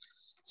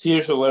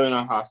 Cedars of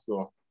Lebanon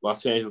Hospital,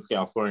 Los Angeles,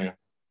 California.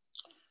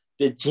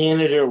 The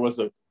janitor was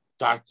a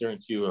doctor in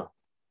Cuba.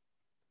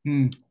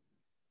 And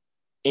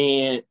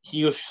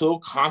he was so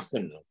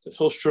confident,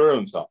 so sure of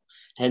himself,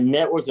 had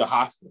met with the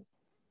hospital.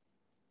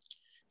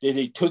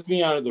 They took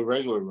me out of the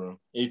regular room,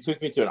 and they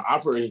took me to an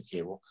operating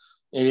table,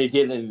 and they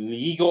did an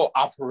illegal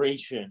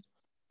operation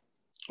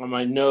on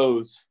my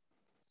nose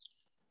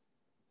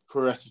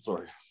for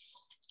respiratory.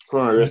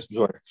 It's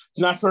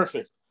not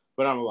perfect,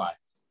 but I'm alive.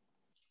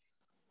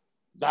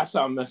 That's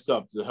how messed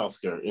up the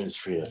healthcare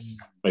industry is,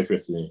 my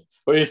personal.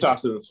 What are your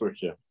thoughts on this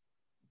first, Jim?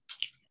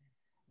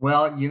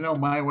 Well,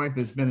 my wife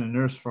has been a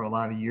nurse for a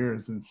lot of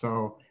years. And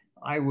so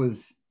I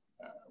was,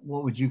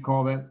 what would you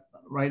call that?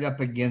 Right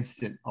up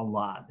against it a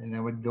lot. And I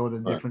would go to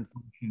different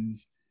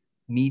functions,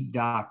 meet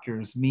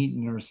doctors, meet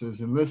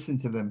nurses, and listen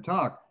to them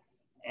talk.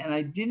 And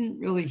I didn't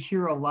really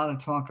hear a lot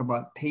of talk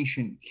about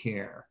patient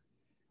care.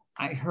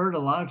 I heard a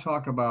lot of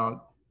talk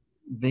about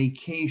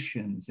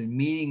vacations and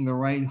meeting the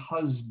right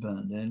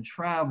husband and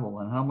travel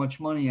and how much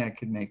money I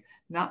could make.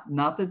 Not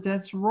that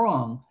that's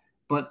wrong,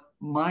 But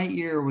my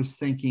ear was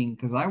thinking,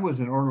 because I was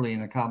an orderly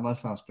in a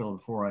convalescent hospital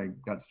before I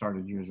got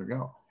started years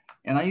ago.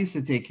 And I used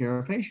to take care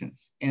of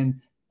patients.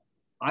 And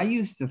I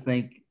used to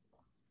think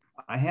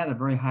I had a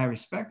very high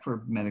respect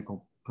for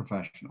medical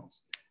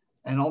professionals.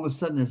 And all of a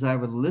sudden, as I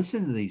would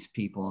listen to these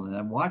people and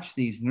I watch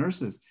these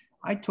nurses,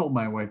 I told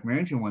my wife,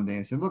 Mary Jane, one day,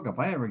 I said, look, if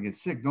I ever get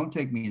sick, don't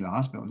take me to the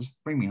hospital. Just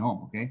bring me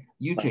home, okay?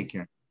 You take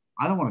care.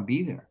 I don't want to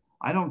be there.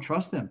 I don't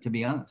trust them, to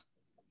be honest.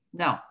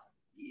 Now,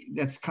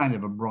 that's kind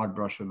of a broad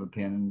brush with a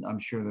pen. I'm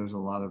sure there's a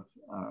lot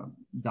of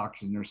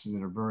doctors and nurses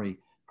that are very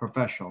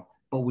professional.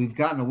 But we've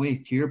gotten away,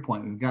 to your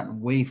point, we've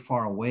gotten way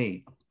far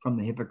away from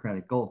the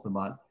Hippocratic Oath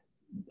about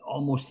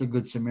almost the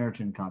Good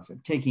Samaritan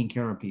concept, taking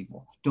care of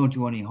people, don't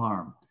do any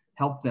harm,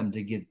 help them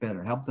to get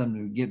better, help them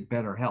to get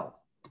better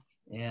health.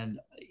 And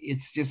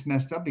it's just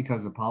messed up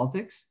because of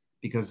politics,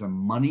 because of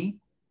money.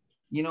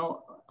 You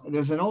know,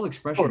 there's an old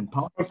expression.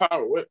 Power.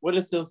 What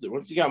is this?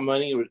 Once you got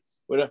money,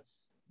 what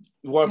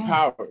you want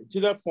power. To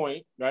that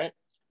point, right?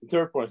 The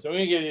third point. So I'm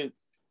going to give you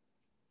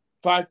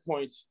 5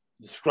 points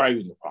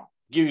describing the problem.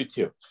 Give you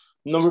 2.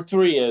 Number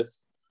 3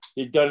 is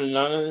they've done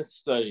anonymous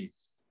studies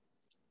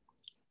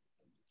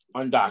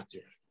on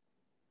doctors.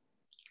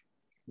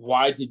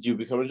 Why did you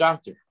become a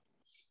doctor?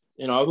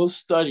 In all those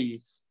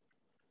studies,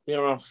 there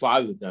are around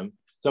 5 of them,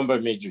 done by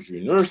major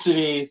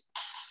universities,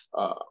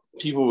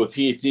 people with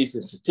PhDs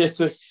in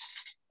statistics.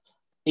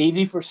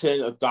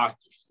 80% of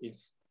doctors in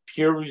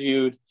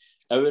peer-reviewed,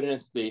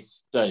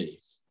 evidence-based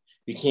studies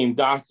became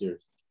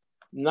doctors,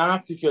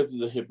 not because of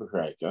the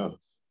Hippocratic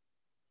Oath,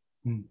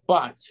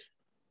 but,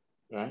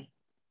 right,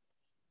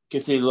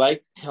 because they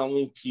like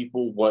telling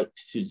people what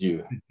to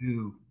do.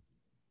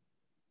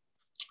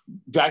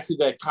 Back to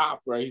that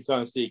cop, right? He's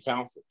on the city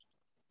council,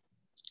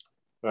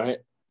 right?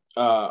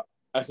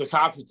 As a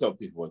cop, he tells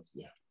people what to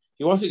do.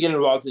 He wants to get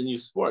involved in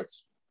youth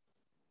sports.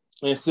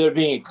 And instead of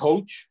being a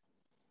coach,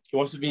 he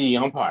wants to be the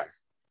umpire.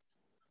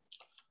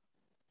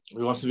 He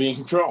wants to be in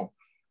control.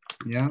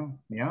 Yeah.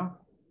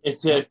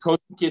 Instead of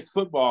coaching kids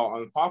football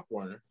on the Pop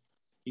Warner,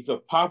 he's a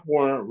Pop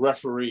Warner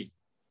referee.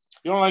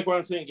 You don't like what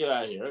I'm saying? Get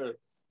out of here.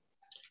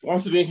 He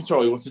wants to be in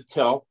control. He wants to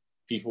tell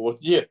people what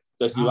to do.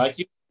 Does he like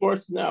youth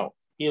sports? No.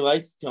 He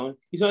likes telling.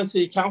 He's on the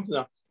city council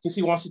now because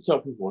he wants to tell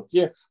people what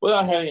to do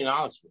without having an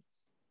knowledge base.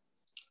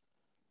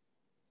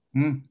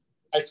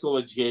 High school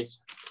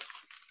education.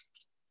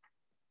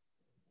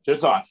 Your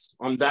thoughts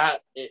on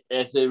that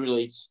as it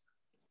relates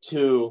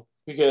to,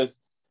 because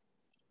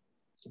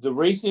the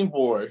racing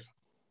board,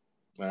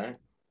 right,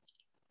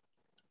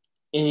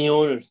 and the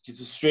owners, because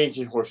it's strange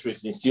in horse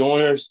racing. It's the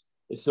owners,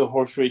 it's the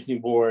horse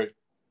racing board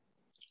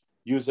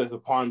used as a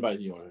pawn by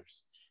the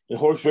owners. The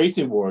horse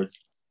racing boards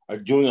are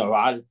doing a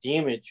lot of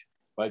damage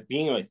by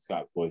being like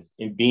Scott Boyd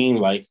and being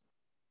like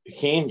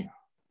Picania.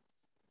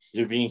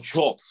 They're being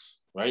Schultz,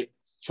 right?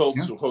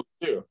 Schultz from Coke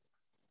too.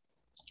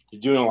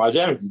 You're doing a lot of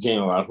damage. You're getting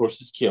a lot of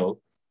horses killed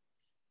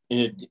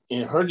and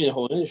hurting the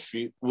whole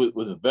industry with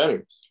the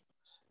bettors.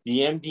 The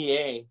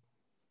MDA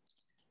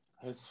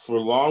has for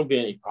long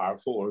been a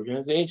powerful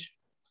organization.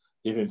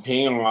 They've been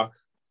paying off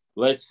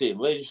state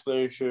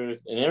legislatures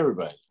and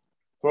everybody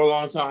for a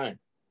long time,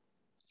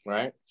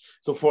 right?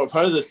 So for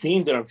part of the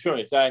theme that I'm showing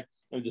is I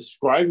am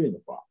describing the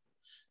problem.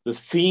 The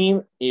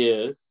theme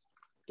is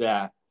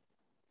that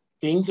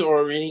things are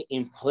already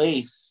in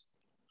place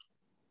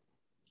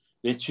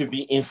that should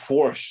be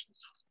enforced,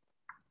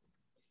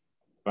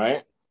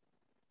 right?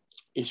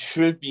 It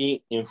should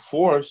be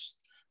enforced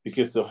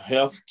because the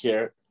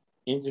healthcare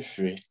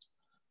industry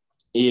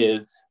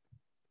is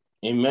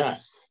a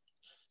mess.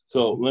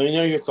 So let me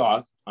know your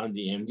thoughts on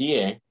the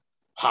MDA,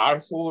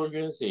 powerful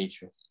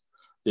organization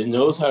that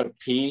knows how to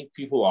pay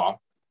people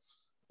off,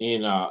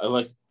 and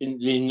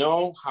they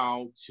know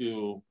how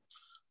to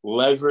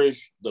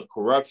leverage the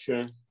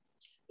corruption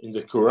and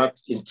the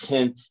corrupt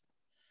intent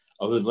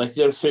of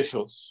elected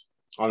officials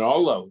on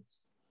all levels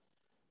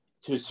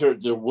to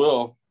assert their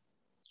will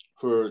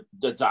for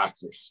the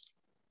doctors.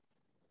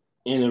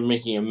 And they're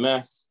making a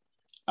mess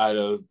out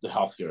of the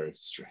healthcare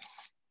industry.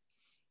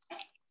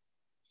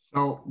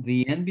 So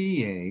the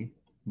NBA,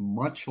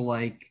 much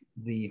like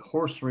the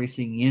horse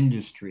racing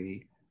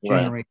industry,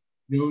 generates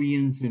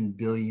billions and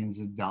billions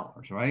of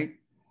dollars, right?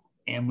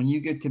 And when you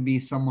get to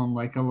be someone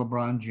like a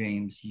LeBron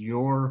James,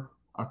 you're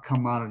a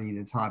commodity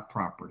that's hot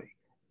property.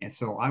 And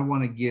so I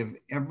want to give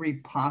every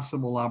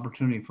possible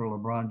opportunity for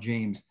LeBron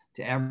James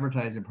to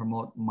advertise and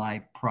promote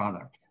my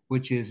product,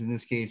 which is, in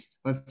this case,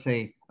 let's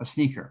say a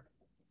sneaker,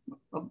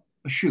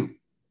 a shoe.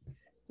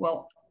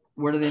 Well,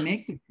 where do they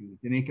make the shoes?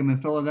 They make them in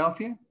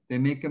Philadelphia. They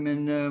make them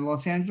in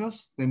Los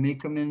Angeles. They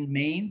make them in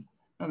Maine.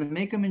 No, they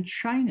make them in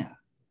China.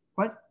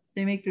 What?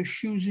 They make their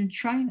shoes in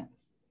China.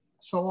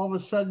 So all of a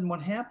sudden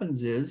what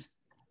happens is,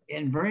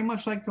 and very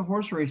much like the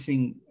horse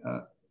racing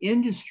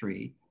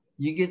industry,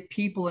 you get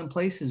people in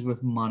places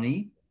with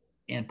money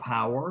and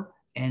power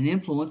and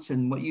influence.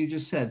 And what you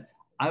just said,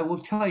 I will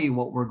tell you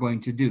what we're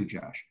going to do,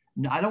 Josh.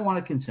 No, I don't want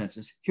a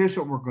consensus. Here's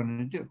what we're going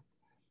to do.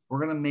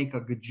 We're going to make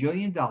 $1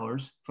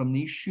 gajillion from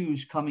these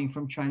shoes coming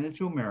from China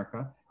to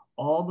America.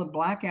 all the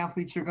black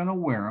athletes are going to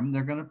wear them.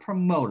 They're going to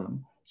promote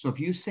them. So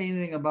if you say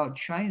anything about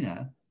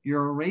China,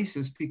 you're a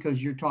racist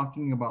because you're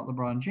talking about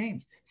LeBron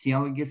James. See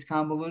how it gets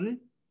convoluted?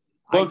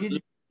 Well,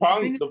 the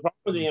problem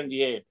with the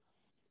NBA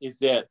is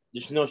that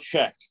there's no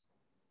check.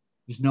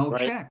 There's no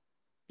check.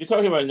 You're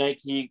talking about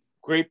Nike,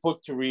 great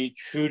book to read,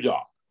 Shoe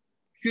Dog.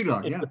 Shoe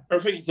Dog, yeah.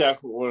 Perfect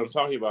example of what I'm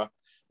talking about.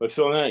 But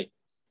Phil Knight,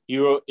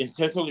 he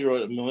intentionally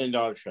wrote $1 million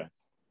check.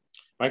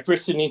 Mike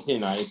Christianese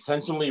and I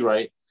intentionally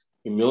write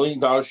 $1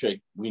 million check.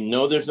 We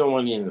know there's no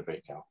money in the bank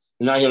account.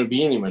 There's not going to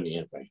be any money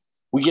in the bank.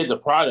 We get the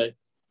product,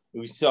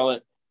 and we sell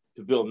it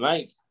to Bill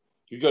Knight.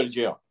 You go to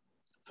jail.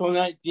 Phil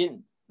Knight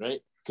didn't,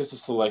 right? Because of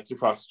selective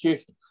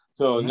prosecution.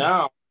 So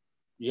now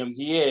the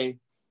MDA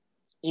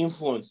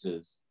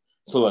influences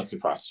selective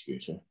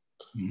prosecution.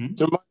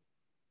 And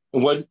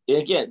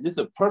again, this is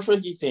a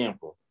perfect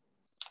example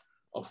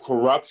of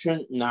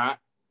corruption not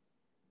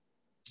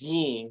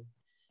being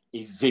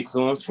a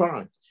victim of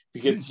crime.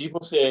 Because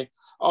people say,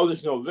 oh,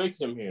 there's no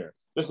victim here.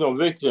 There's no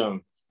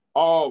victim.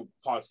 All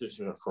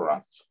politicians are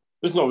corrupt.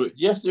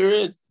 Yes, there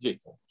is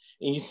victim.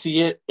 And you see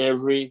it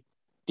every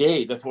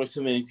day. That's why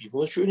so many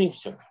people are shooting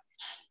each other.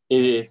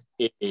 It is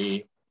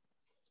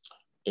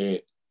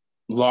a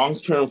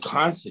long-term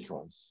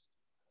consequence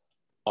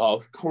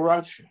of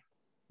corruption.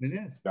 It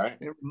is. Right?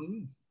 It really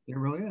is. It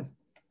really is.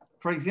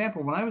 For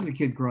example, when I was a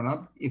kid growing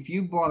up, if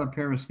you bought a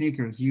pair of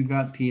sneakers, you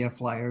got PF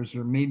Flyers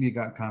or maybe you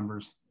got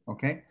Converse,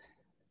 okay?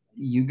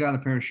 You got a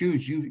pair of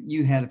shoes.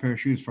 You had a pair of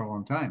shoes for a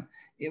long time.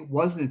 It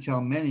wasn't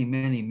until many,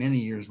 many, many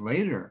years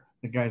later,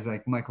 the guys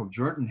like Michael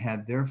Jordan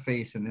had their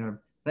face and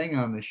their thing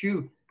on the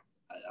shoe.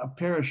 A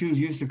pair of shoes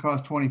used to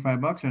cost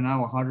 $25 are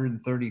now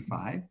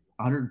 $135,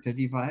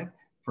 $155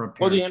 for a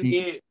pair of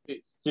sneakers.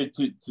 The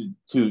MDA,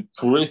 to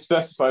really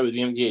specify what the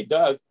MDA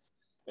does,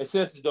 it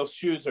says that those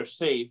shoes are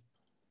safe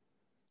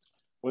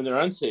when they're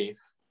unsafe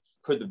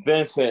for the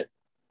benefit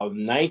of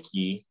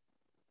Nike,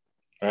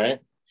 right?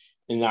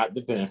 And not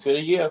the benefit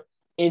of you.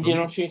 And they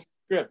don't change the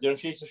script. They don't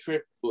change the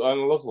script on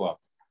the local law.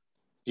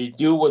 They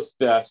do what's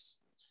best.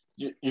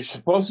 You're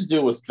supposed to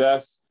do what's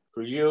best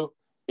for you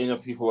and the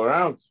people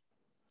around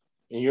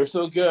you. And you're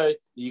so good,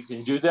 you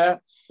can do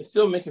that and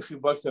still make a few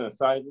bucks on the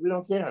side. We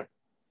don't care.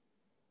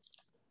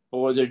 But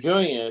what they're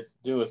doing is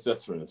doing what's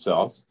best for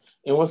themselves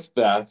and what's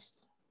best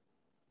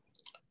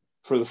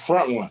for the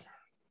front runner.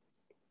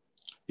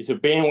 These are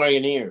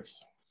bandwagoneers.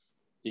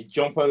 They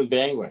jump on the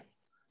bandwagon.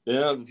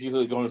 They're not the people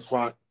that go in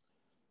front,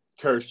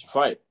 courage to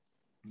fight.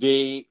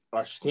 They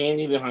are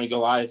standing behind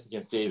Goliath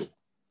against David,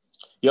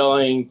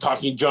 yelling,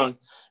 talking junk.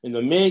 And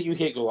the minute you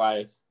hit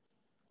Goliath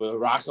with a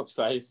rock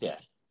upside his head,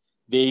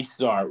 they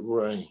start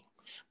running.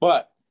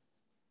 But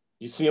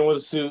you see him with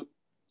a suit,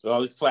 with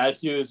all these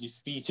platitudes, these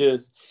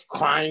speeches,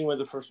 crying when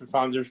the first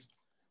responders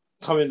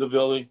come in the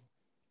building,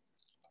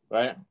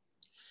 right?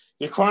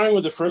 You're crying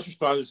when the first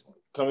responders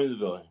come in the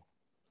building.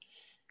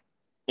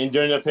 And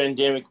during the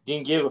pandemic,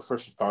 didn't give a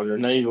first responder,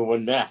 not even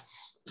one mask.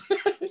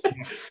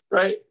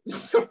 Right?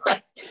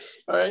 Right?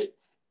 All right?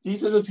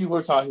 These are the people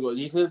we're talking about.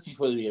 These are the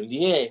people of the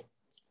MDA.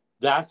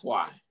 That's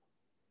why.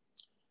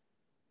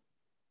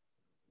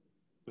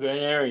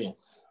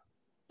 Veterinarians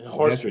and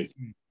horse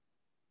racing.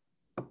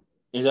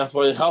 And that's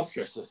why the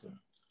healthcare system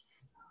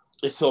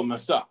is so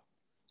messed up.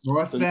 Well,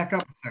 let's back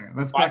up a second.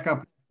 Let's back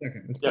up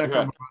a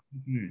second.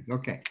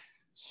 Okay.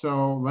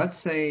 So let's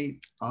say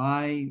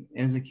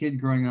as a kid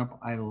growing up,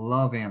 I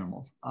love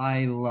animals.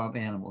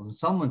 And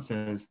someone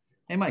says,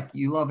 hey, Mike,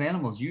 you love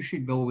animals. You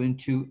should go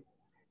into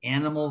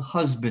animal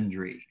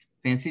husbandry.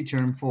 Fancy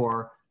term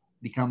for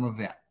become a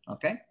vet.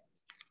 Okay.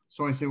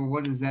 So I say, well,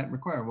 what does that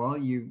require? Well,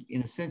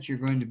 in a sense, you're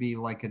going to be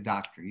like a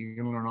doctor. You're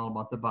going to learn all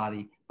about the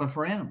body, but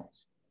for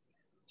animals.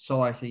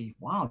 So I say,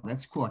 wow,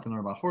 that's cool. I can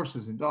learn about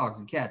horses and dogs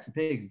and cats and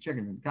pigs and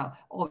chickens and cows,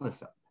 all of this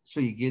stuff. So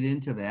you get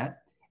into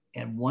that.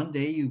 And one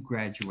day you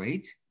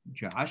graduate.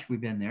 Josh, we've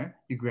been there.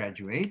 You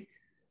graduate.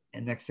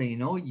 And next thing you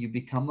know, you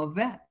become a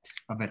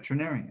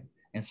veterinarian.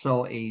 And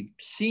so a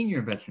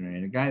senior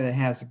veterinarian, a guy that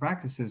has the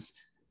practices,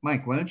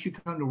 Mike, why don't you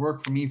come to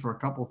work for me for a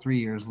couple, 3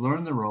 years,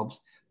 learn the ropes,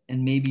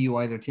 and maybe you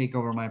either take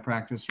over my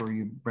practice or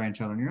you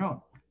branch out on your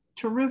own.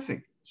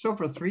 Terrific. So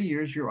for 3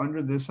 years, you're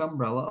under this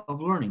umbrella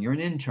of learning. You're an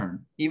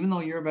intern. Even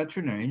though you're a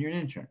veterinarian, you're an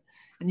intern.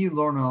 And you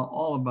learn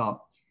all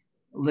about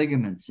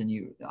ligaments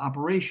and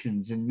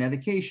operations and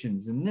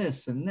medications and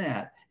this and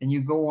that. And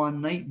you go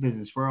on night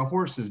visits for a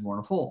horse is born,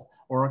 a foal,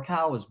 or a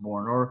cow is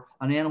born, or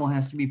an animal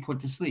has to be put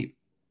to sleep.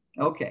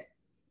 Okay.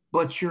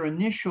 But your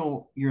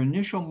initial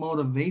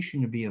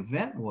motivation to be a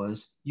vet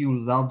was you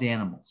loved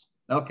animals.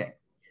 Okay.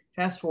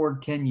 Fast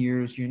forward 10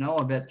 years, you're now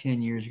a vet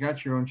 10 years, you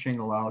got your own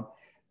shingle out.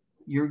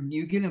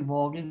 You get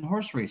involved in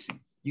horse racing.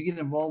 You get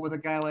involved with a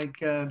guy like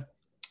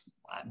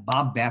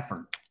Bob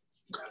Baffert.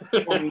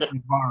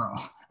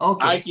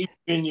 Okay. I keep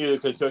giving you the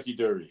Kentucky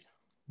Derby.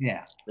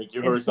 Yeah. Like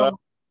you heard that?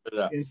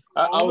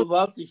 I would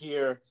love to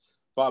hear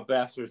Bob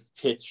Baffert's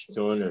pitch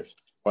to owners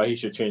why he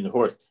should train the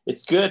horse.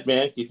 It's good,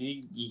 man, because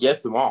he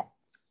gets them all.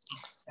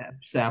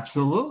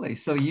 Absolutely.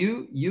 So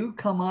you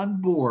come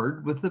on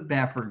board with the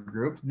Baffert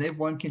Group. They've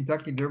won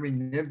Kentucky Derby.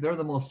 They're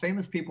the most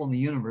famous people in the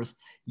universe.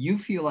 You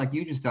feel like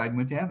you just died and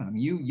went to heaven. I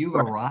mean, you've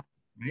Right. arrived,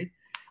 right?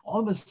 All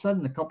of a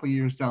sudden, a couple of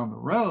years down the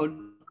road,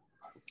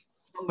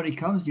 somebody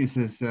comes to you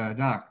and says,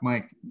 Doc,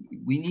 Mike,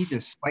 we need to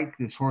spike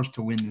this horse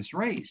to win this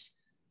race.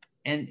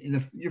 And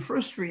your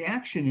first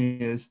reaction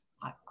is,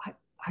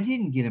 I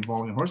didn't get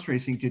involved in horse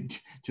racing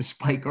to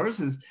spike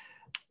horses,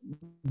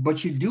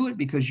 but you do it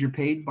because you're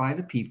paid by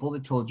the people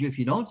that told you if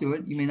you don't do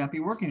it, you may not be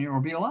working here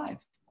or be alive.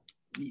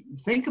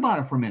 Think about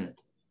it for a minute.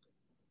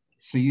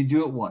 So you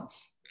do it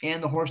once,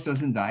 and the horse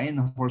doesn't die, and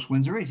the horse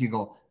wins the race. You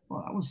go,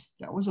 well,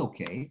 that was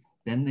okay.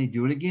 Then they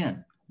do it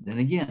again, then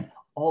again.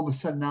 All of a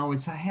sudden, now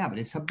it's a habit.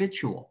 It's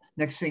habitual.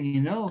 Next thing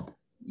you know,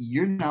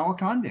 you're now a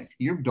convict.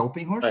 You're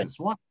doping Right. horses.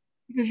 Why?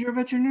 Because you're a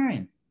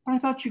veterinarian. But I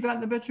thought you got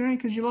in the veterinarian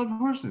because you love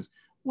horses.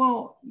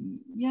 Well,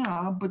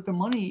 yeah, but the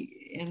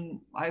money,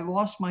 and I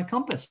lost my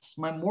compass.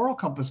 My moral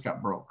compass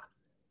got broke.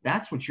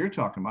 That's what you're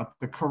talking about.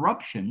 The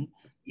corruption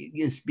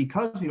is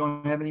because we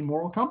don't have any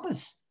moral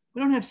compass.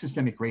 We don't have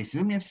systemic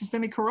racism. We have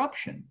systemic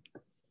corruption.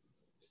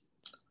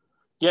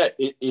 Yeah,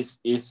 it's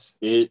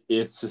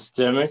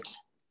systemic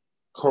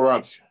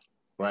corruption,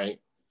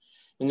 right?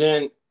 And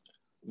then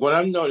what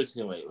I'm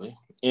noticing lately,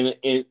 and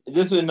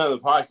this is another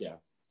podcast,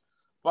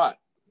 but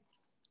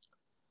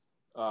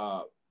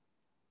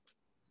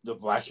the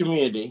Black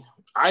community,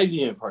 I've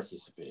even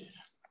participated.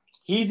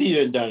 He's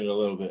even done it a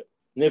little bit.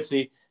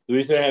 Nipsey, the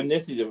reason I have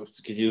Nipsey was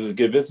because he was a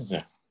good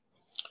businessman.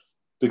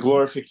 The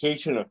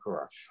glorification of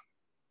corruption,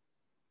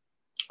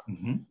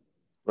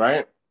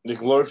 right? The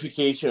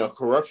glorification of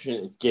corruption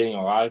is getting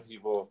a lot of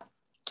people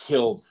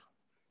killed.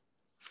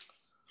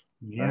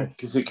 Yes.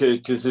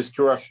 Because it's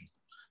corruption.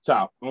 So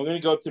I'm going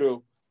to go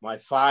through my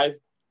 5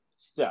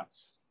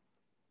 steps.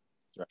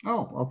 Right?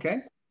 Oh,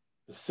 okay.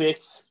 To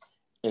fix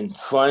and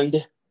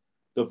fund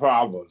the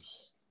problems.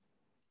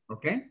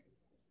 Okay.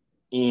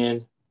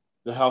 In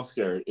the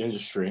healthcare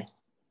industry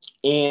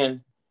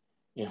and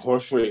in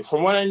horse racing.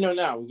 From what I know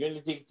now, we're going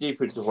to dig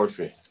deeper into horse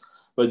racing.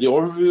 But the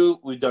overview,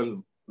 we've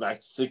done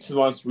like 6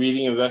 months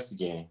reading,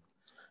 investigating.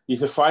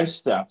 These are 5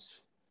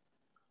 steps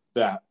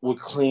that would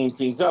clean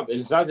things up. And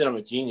it's not that I'm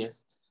a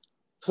genius.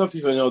 Some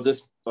people know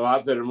this a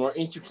lot better, more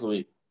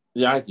intricately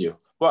than I do.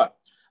 But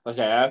like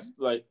I asked,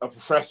 like a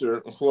professor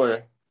in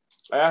Florida,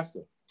 I asked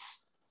him,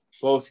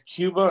 both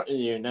Cuba and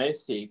the United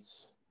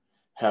States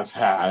have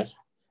had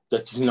the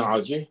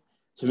technology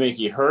to make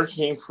a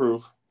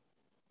hurricane-proof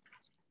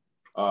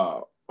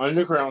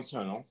underground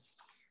tunnel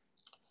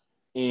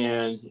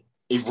and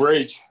a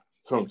bridge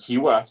from Key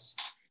West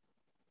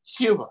to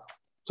Cuba.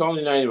 It's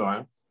only 90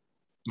 miles.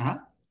 Uh-huh.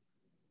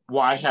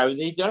 Why haven't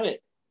they done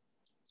it?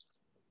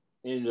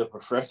 And the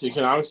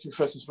economics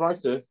professor Smart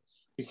says,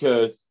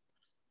 because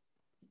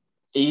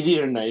 80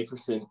 or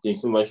 90% of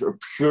things in life are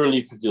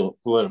purely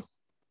political.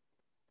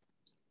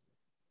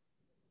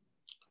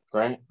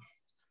 Right?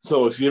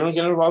 So if you don't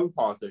get involved in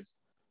politics,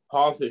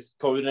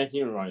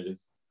 COVID-19 reminded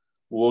us,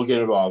 we'll get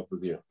involved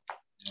with you.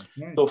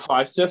 Okay. So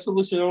 5-step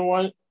solution number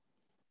 1,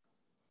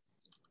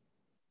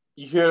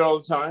 you hear it all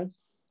the time,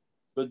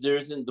 but there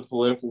isn't the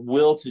political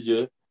will to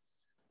do it.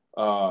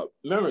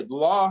 Remember, the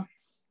law,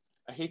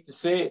 I hate to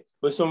say it,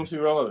 but it's almost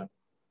irrelevant.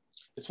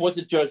 It's what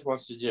the judge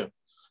wants to do.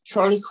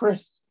 Charlie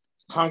Crist,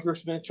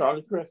 Congressman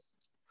Charlie Crist,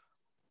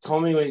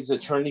 told me when he's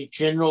Attorney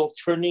General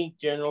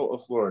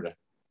of Florida.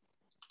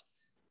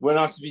 Went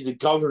on to be the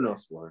governor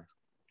of Florida.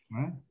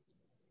 Right.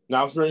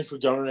 Now he's running for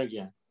governor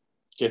again.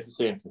 Gets the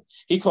same thing.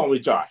 He told me,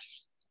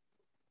 Josh,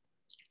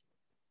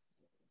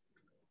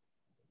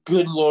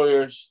 good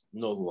lawyers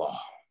know the law.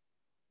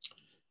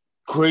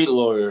 Great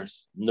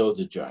lawyers know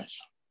the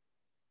judge.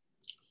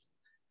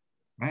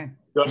 Right.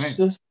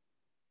 Justice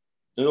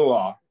and the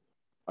law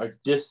are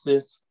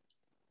distant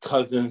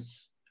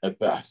cousins at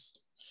best.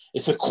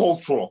 It's a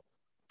cultural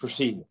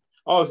proceeding.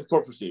 Oh, it's a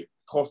court proceeding.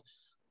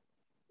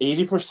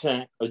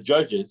 80% of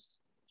judges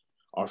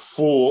are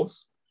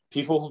fools,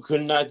 people who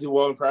could not do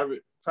well in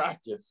private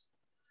practice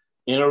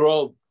in a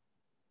robe.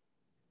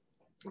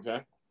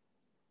 Okay?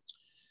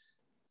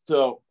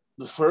 So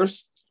the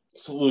first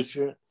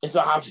solution is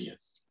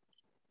obvious.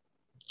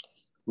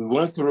 We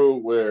went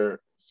through where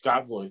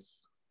Scott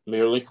Voice,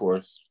 Mayor Lake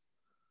Forest,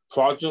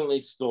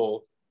 fraudulently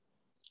stole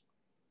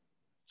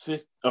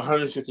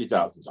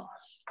 $150,000.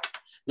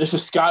 This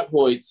is Scott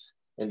Voice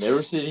in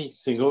every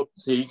single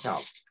city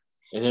council,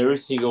 and every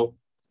single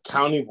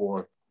county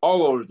board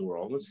all over the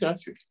world in this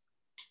country.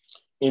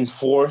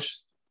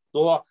 Enforce the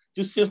law.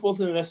 Do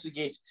simple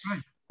investigations.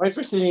 My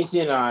person AC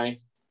and I,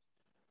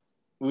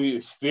 we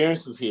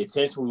experience, we pay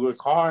attention, we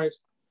work hard,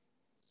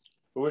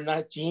 but we're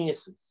not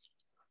geniuses.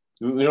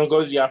 We don't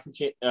go to the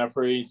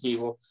operating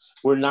table.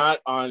 We're not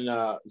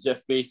on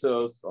Jeff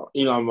Bezos or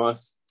Elon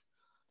Musk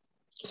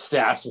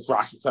staff of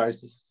rocket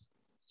scientists.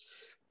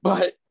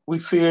 But we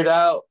figured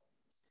out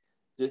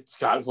that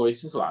Scott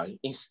Voice is lying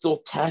and stole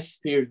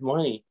taxpayers'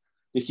 money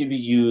that could be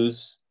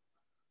used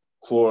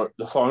for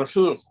the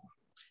pharmaceutical.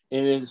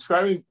 And in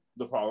describing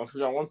the problem, I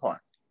forgot one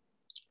part.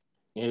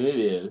 And it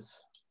is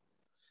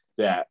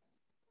that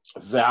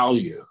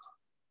value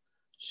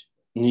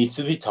needs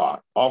to be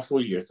taught all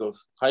 4 years of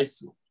high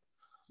school.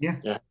 Yeah.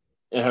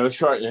 And have a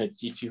chart and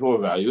teach people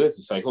what value is,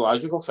 a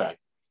psychological fact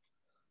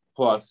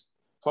plus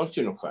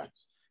functional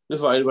facts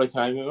divided by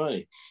time and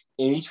money.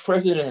 And each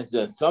president has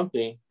done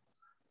something,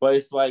 but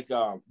it's like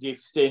the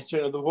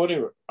extension of the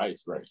voting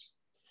rights right.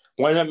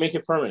 Why not make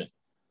it permanent?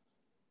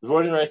 The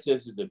voting rights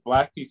says that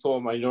Black people,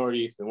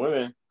 minorities, and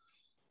women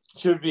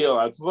should be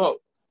allowed to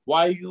vote.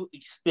 Why are you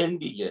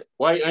extending it?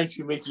 Why aren't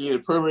you making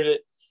it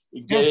permanent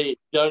and get it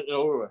done and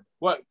over with?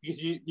 What?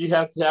 Because you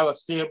have to have a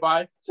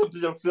standby,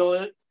 something to fill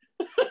in?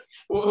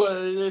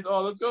 Let's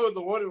go with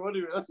the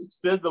voting. Let's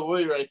extend the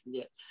voting rights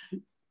again.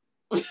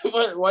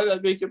 Why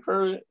not make it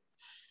permanent?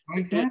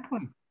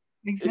 Exactly.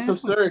 It's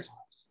absurd.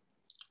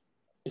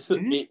 It's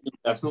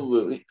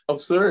absolutely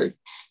absurd.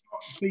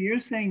 So you're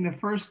saying the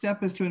first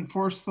step is to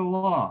enforce the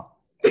law.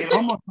 It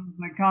almost sounds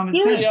like common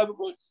sense. Yeah, the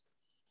books.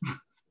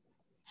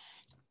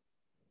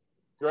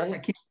 Right? I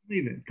can't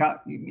believe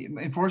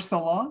it. Enforce the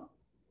law?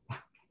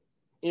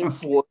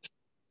 Enforce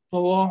the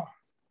law.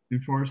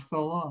 Enforce the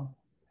law.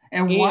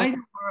 And why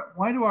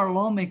do our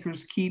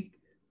lawmakers keep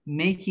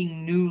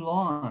making new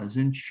laws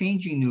and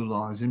changing new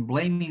laws and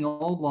blaming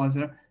old laws?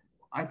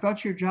 I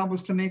thought your job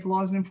was to make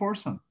laws and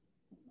enforce them.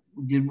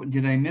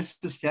 Did I miss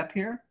the step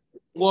here?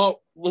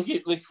 Well, look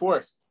at Lake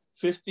Forest.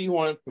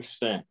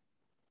 51%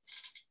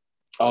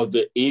 of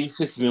the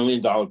 $86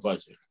 million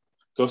budget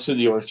goes to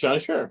the Orange County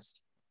Sheriffs.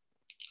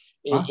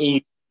 And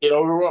you get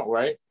overall,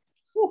 right?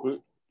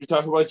 You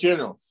talk about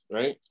generals,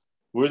 right?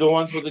 We're the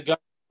ones with the gun,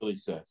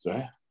 police says,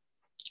 right?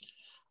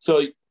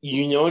 So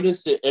you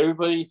notice that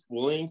everybody's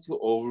willing to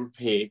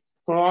overpay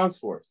for law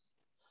enforcement.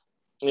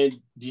 And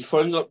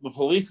defund the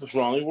police was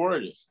wrongly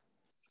worded.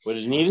 What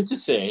it needed to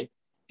say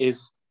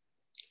is,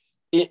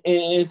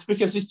 it's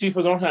because these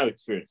people don't have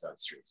experience on the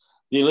street.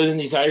 They live in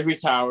these ivory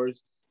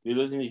towers. They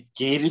live in these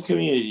gated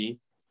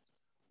communities.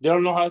 They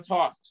don't know how to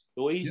talk.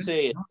 The way you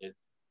say it is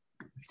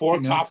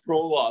 4 cops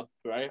roll up,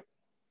 right?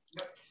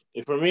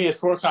 And for me, it's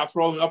 4 cops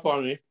rolling up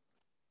on me,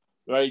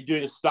 right?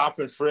 Doing a stop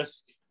and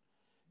frisk.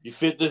 You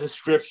fit the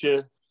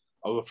description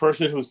of a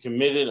person who's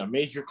committed a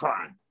major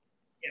crime.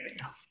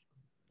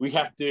 We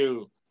have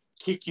to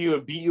kick you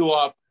and beat you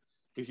up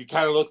because you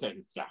kind of look like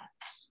this guy.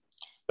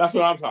 That's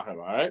what I'm talking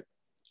about, right?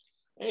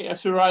 Hey,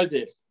 that's what I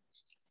did.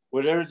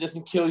 Whatever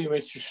doesn't kill you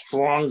makes you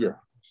stronger.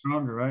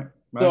 Stronger, right?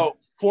 So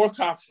 4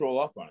 cops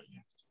roll up on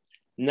you.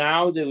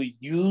 Now that we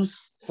use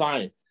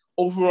science,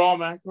 overall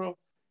macro,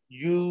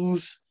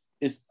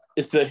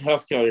 it's the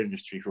healthcare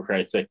industry, for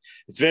Christ's sake.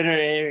 It's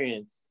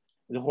veterinarians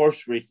in the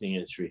horse racing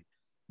industry.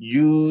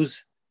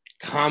 Use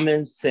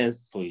common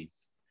sense,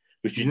 please.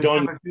 Which you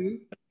don't.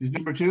 Is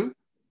number 2?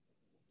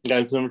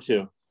 That's number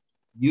 2.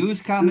 Use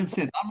common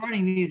sense. I'm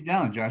writing these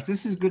down, Josh.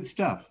 This is good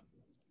stuff.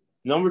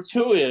 Number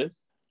 2 is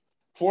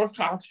 4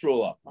 cops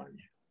roll up on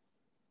you.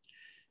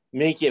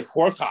 Make it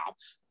 4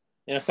 cops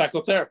and a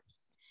psychotherapist.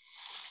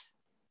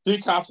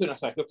 3 cops and a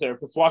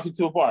psychotherapist walk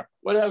into a bar.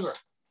 Whatever.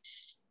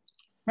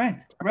 Right.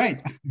 Right?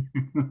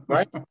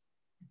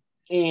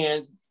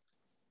 And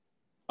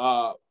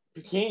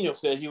Pequeno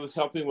said he was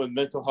helping with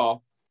mental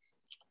health.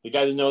 The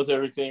guy that knows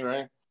everything,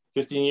 right?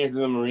 15 years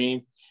in the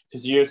Marines,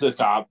 50 years as a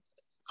cop,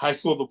 high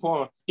school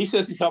diploma. He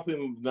says he's helping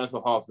with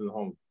mental health in the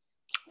home.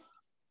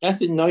 I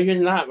said, no, you're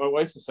not. My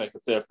wife's a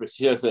psychotherapist.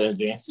 She has an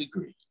advanced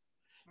degree.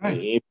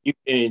 Right.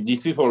 And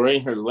these people are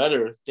writing her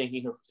letters,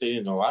 thanking her for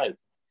saving their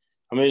lives.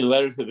 How many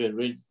letters have been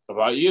written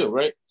about you,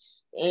 right?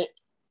 And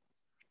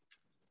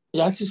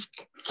that's just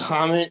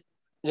common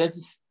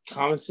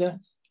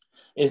sense.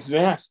 It's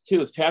math,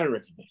 too. It's pattern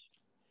recognition,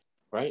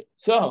 right?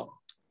 So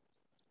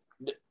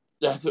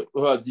that's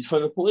what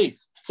defund the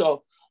police.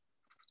 So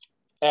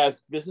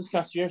as business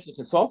concierge and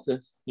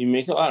consultants, you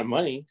make a lot of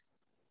money.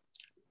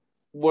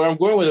 Where I'm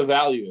going with the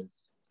value is,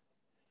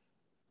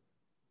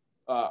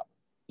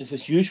 it's a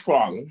huge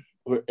problem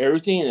where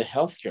everything in the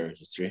healthcare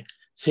industry,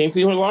 same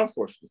thing with law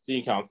enforcement,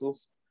 city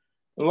councils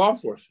and law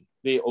enforcement,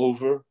 they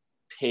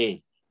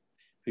overpay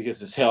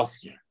because it's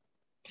healthcare.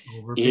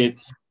 Hey,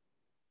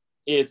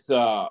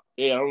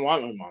 I don't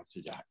want my mom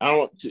to die. I don't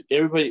want to,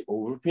 everybody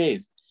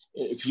overpays.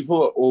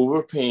 People are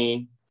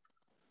overpaying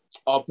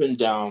up and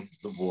down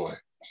the board.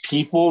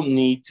 People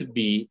need to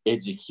be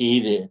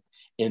educated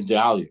in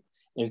value.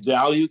 And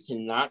value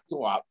cannot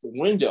go out the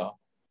window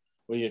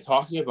when you're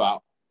talking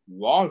about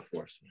law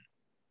enforcement.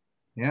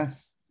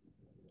 Yes.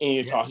 And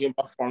you're talking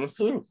about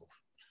pharmaceuticals.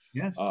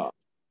 Yes.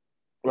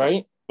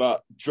 Right?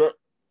 But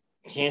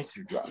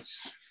cancer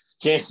drugs.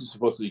 Cancer is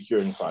supposed to be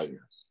cured in 5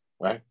 years.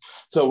 Right?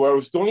 So where I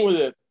was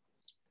going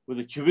with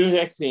the Cuban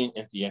vaccine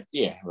at the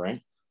FDA,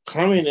 right?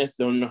 Communists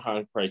don't know how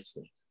to price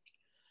things.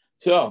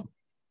 So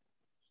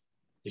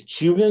the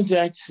Cuban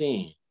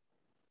vaccine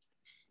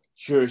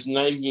cures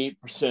 98%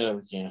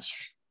 of the cancer.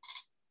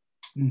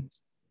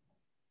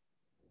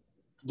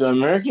 The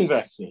American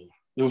vaccine,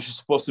 which is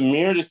supposed to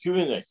mirror the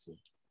Cuban vaccine,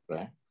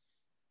 right,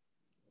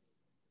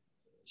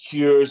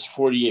 cures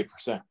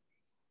 48%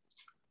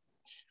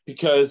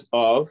 because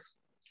of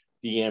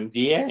the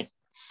MDA.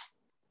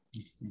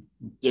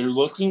 They're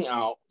looking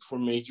out for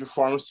major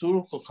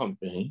pharmaceutical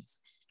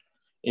companies,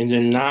 and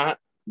they're not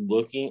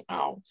looking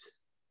out.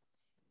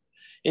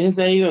 And it's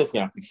not even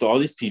looking out because all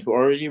these people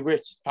are already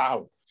rich. It's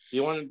power. They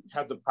want to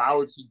have the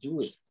power to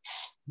do it.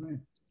 Right.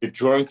 They're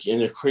drunk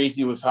and they're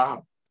crazy with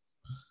power.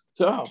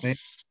 So,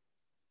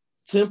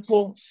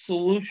 simple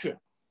solution.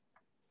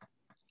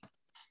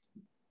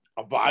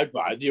 Abide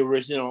by the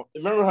original.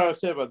 Remember how I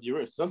said about the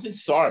original? Something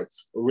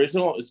starts.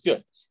 Original is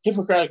good.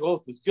 Hippocratic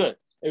Oath is good.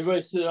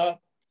 Everybody sit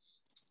up.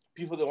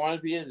 People that want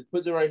to be in, they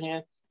put their right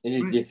hand,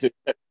 and they say,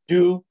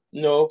 do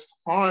no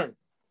harm.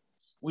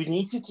 We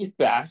need to get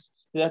back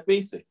to that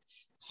basic.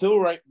 Civil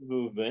rights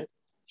movement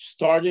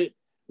started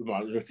with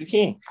Martin Luther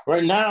King.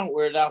 Right now,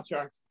 we're at Al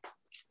Sharpton.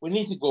 We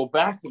need to go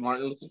back to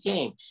Martin Luther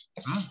King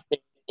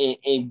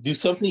and do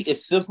something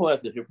as simple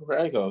as the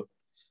Hippocratic Oath.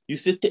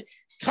 Use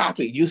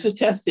the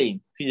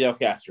testing Fidel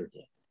Castro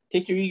did.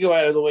 Take your ego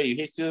out of the way. You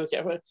hate Fidel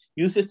Castro.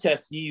 Use the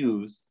test he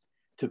used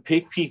to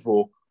pick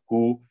people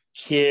who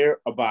care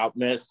about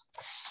medicine.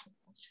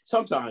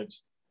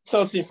 Sometimes,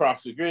 Celestine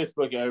Frost, the greatest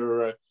book I ever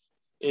read,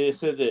 it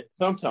says that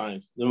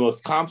sometimes the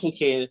most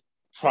complicated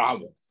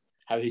problems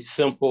have a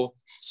simple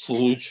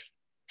solution.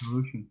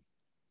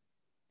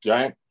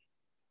 Right?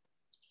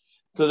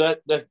 So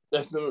that's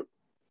the,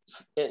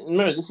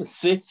 remember, this is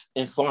fixed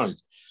and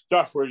funds.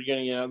 Josh, where are you going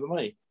to get out of the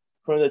money?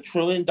 From the $1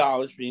 trillion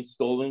being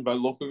stolen by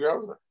local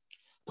government.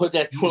 Put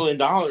that $1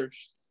 trillion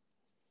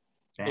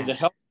in the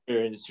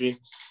healthcare industry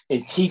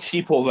and teach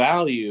people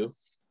value.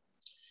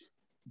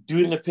 Do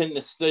an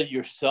independent study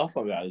yourself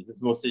on values. It's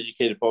the most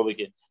educated public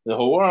in the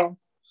whole world.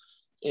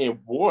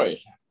 And boy,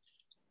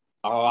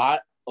 a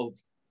lot of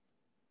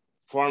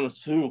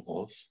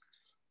pharmaceuticals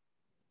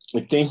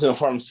and things in the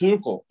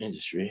pharmaceutical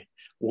industry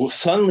will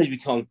suddenly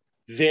become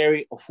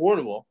very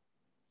affordable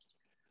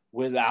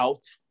without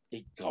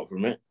a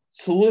government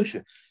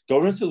solution.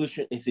 Government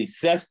solution is a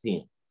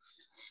safety.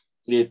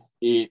 It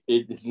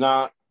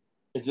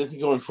doesn't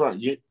go in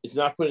front. It's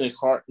not putting a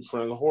cart in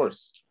front of the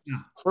horse. Yeah.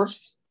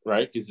 First,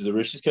 right? Because it's the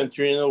richest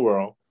country in the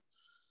world.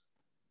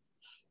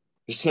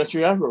 Richest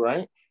country ever,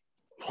 right?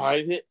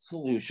 Private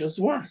solutions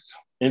work.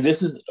 And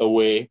this is a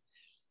way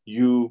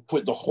you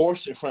put the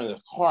horse in front of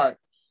the cart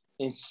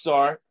and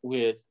start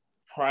with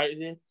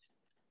private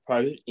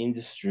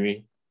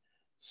industry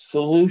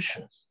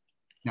solutions.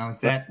 Now, is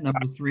that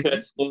number 3?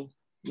 Testing,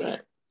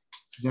 right.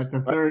 Is that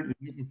the third?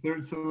 Is the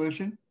third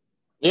solution?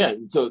 Yeah.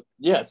 So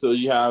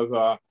you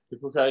have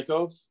Hippocratic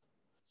Oath.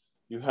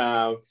 You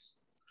have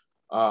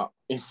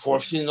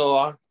enforcing the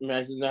law.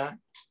 Imagine that.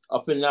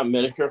 Up and down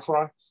Medicare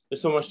fraud.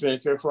 There's so much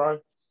Medicare fraud.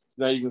 It's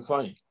not even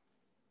funny,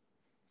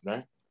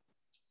 right?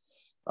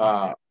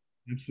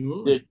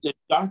 Absolutely.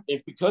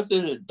 Because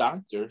of the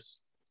doctors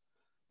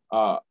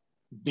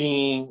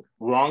being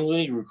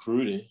wrongly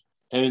recruited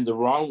and the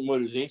wrong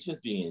motivations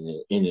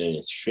being in the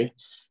industry,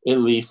 it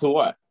leads to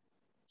what?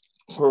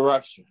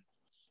 Corruption.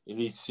 It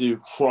leads to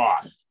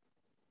fraud,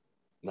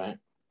 right?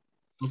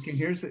 Okay,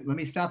 let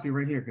me stop you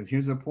right here, because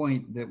here's a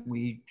point that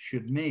we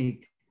should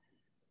make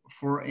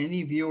for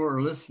any viewer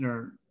or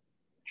listener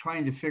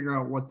trying to figure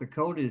out what the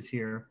code is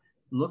here.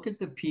 Look at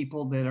the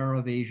people that are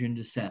of Asian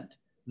descent.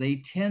 They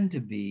tend to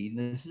be,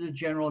 this is a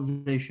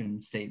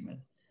generalization statement,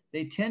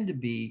 they tend to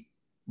be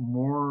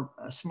more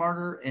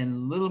smarter and a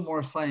little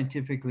more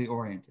scientifically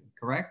oriented,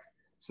 correct?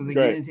 So they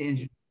get into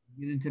engineering,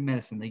 get into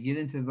medicine, they get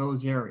into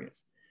those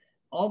areas.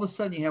 All of a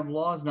sudden you have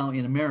laws now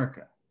in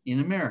America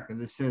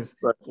that says,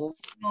 well,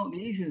 no,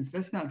 the Asians,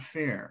 that's not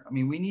fair. I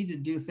mean, we need to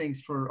do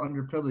things for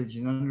underprivileged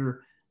and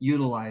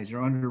underutilized or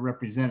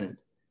underrepresented.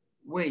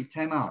 Wait,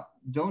 time out.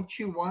 Don't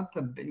you want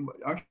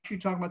aren't you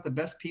talking about the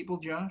best people,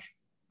 Josh?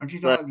 Aren't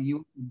you talking about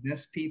the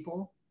best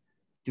people?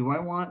 Do I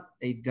want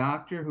a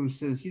doctor who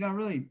says, I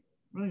really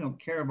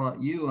don't care about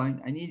you.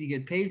 I need to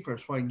get paid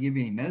first before I can give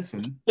you any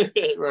medicine. Wait,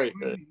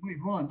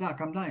 hold on,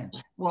 doc, I'm dying.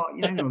 Well,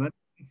 I know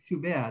that's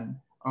too bad.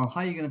 How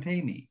are you going to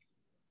pay me?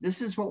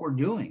 This is what we're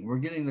doing. We're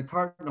getting the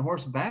cart and the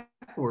horse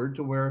backward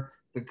to where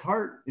the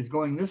cart is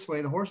going this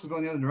way, the horse is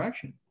going the other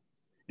direction.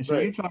 And so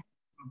you're talking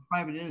about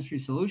private industry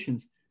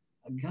solutions.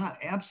 God,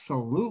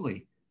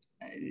 absolutely.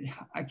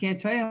 I can't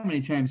tell you how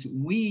many times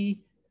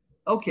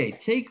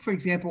take, for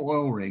example,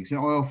 oil rigs and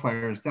oil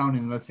fires down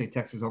in, let's say,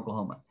 Texas,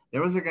 Oklahoma.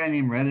 There was a guy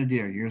named Red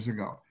Adair years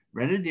ago.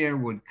 Red Adair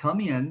would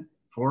come in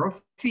for a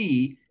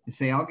fee and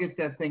say, I'll get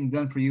that thing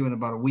done for you in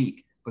about a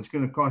week, but it's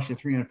going to cost you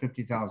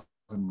 $350,000.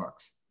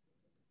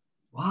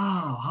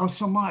 Wow, how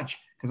so much?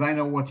 Because I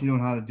know what to do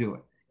and how to do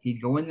it.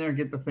 He'd go in there and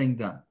get the thing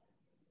done.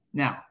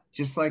 Now,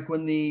 just like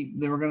when they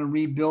were going to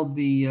rebuild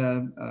the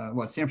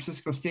San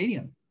Francisco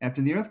Stadium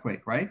after the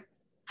earthquake, right?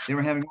 They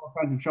were having all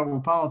kinds of trouble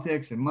with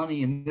politics and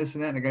money and this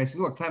and that. And the guy says,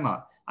 look, time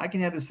out. I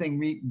can have this thing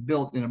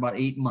rebuilt in about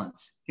 8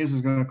 months. Here's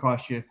what's going to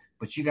cost you,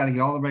 but you got to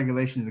get all the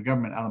regulations of the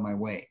government out of my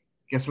way.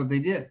 Guess what they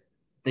did?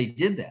 They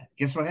did that.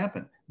 Guess what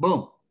happened?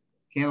 Boom.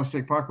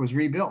 Candlestick Park was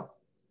rebuilt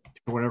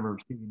to whatever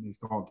stadium is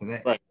called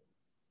today. Right.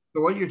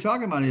 So what you're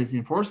talking about is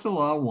enforce the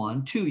law,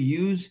 1, 2,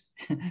 use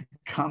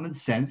common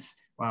sense.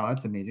 Wow,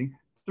 that's amazing.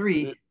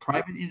 3,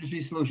 private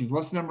industry solutions.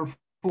 What's number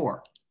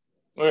 4?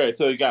 All right,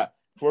 so you got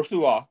force the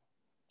law,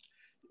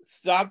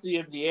 stop the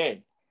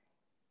FDA,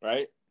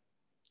 right?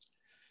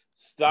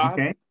 Stop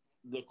Okay.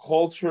 the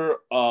culture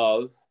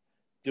of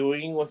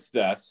doing what's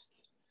best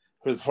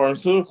for the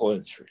pharmaceutical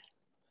industry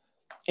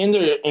and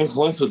their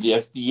influence with the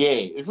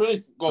FDA. It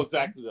really goes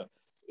back to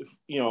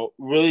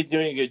really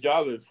doing a good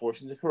job of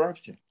enforcing the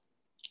corruption,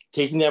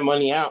 taking that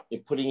money out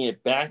and putting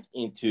it back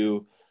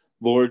into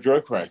lower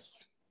drug prices.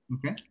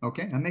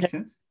 Okay, that makes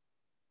sense.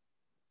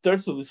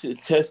 Third solution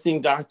is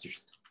testing doctors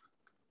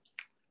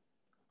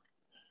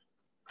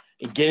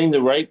and getting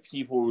the right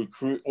people,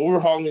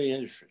 overhauling the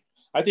industry.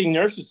 I think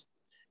nurses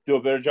do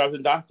a better job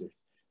than doctors.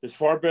 There's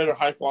far better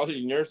high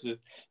quality nurses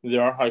than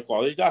there are high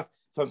quality doctors.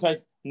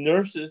 Sometimes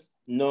nurses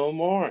know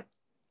more.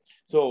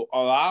 So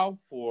allow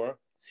for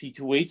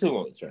C2H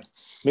loans.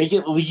 Make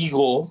it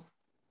legal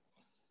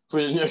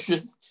for the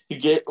nurses to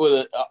get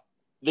with it.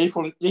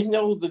 They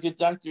know the good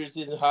doctors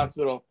in the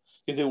hospital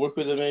because they work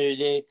with them every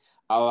day.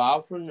 Allow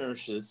for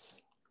nurses,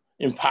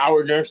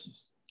 empower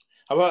nurses.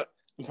 How about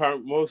empower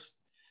most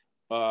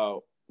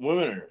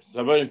women nurses?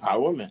 How about empower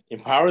women?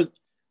 Empower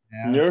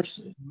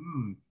nurses.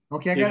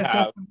 Okay, I got to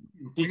test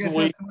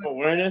situational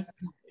awareness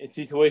and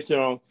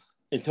situational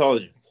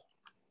intelligence.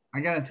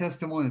 I got a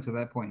testimony to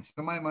that point.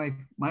 So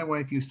my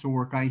wife used to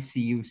work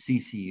ICU,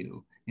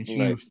 CCU, and she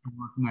used to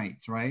work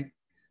nights, right?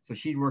 So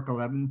she'd work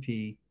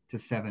 11P to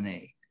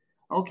 7A.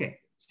 Okay,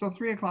 so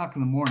 3 o'clock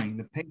in the morning,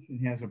 the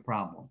patient has a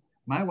problem.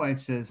 My wife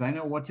says, I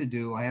know what to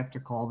do. I have to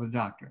call the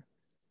doctor.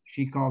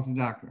 She calls the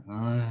doctor.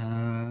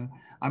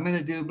 I'm going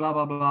to do blah,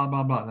 blah, blah,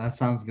 blah, blah. That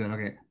sounds good.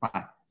 Okay,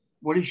 bye.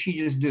 What did she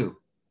just do?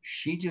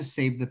 She just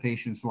saved the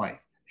patient's life.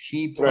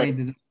 She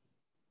played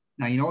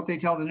Now, you know what they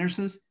tell the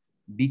nurses?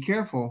 Be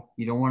careful.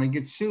 You don't want to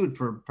get sued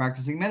for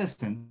practicing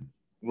medicine.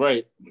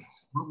 Right.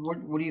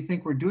 What do you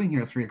think we're doing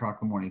here at 3 o'clock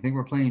in the morning? You think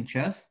we're playing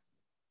chess?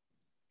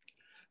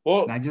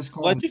 Well, and I just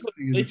call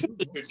legislature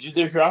do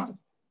their job.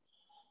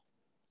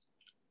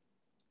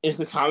 It's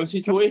a common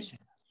situation.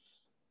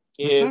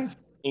 Is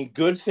in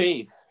good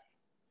faith,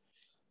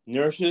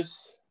 nurses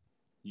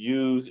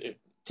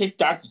take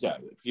doctors out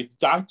of it. Because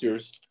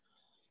doctors,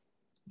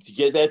 to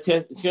get that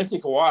test, it's going to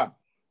take a while.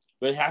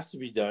 But it has to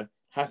be done,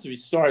 has to be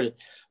started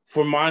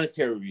for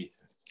monetary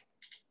reasons,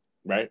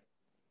 right?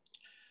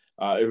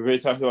 Everybody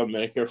talks about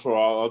Medicare for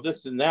all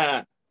this and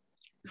that.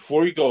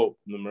 Before we go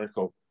the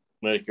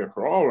Medicare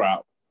for all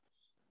route,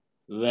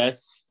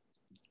 let's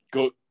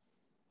go.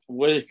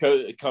 What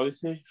did Kelly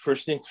say?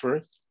 First things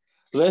first.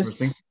 Let's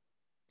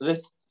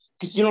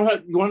because you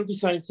want to be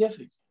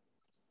scientific,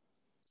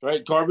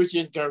 right? Garbage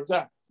in, garbage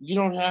out. You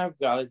don't have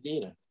valid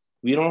data.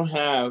 We don't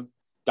have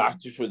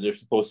doctors what they're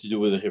supposed to do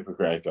with a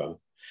Hippocratic oath.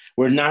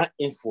 We're not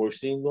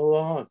enforcing the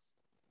laws.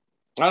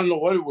 I don't know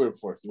what we're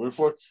enforcing.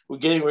 We're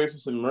getting away from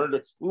some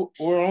murder. We're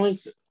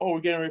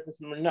getting away from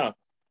some murder. No,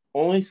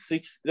 only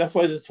 6. That's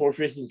why this horse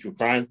racing true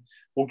crime.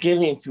 We're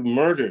getting into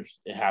murders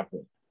that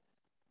happen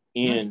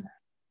in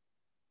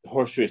the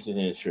horse racing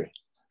industry.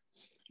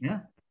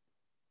 Yeah.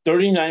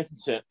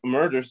 39% of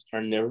murders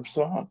are never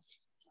solved.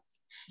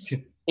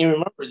 And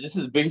remember, this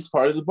is the biggest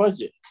part of the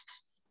budget.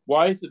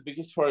 Why is the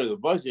biggest part of the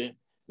budget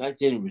not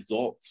getting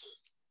results?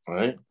 All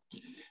right.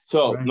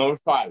 So, number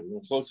 5,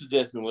 we're close to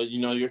this and let you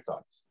know your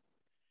thoughts,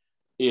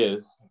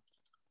 is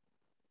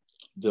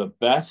the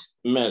best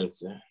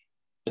medicine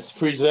is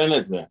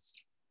presented this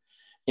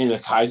in the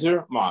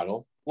Kaiser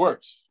model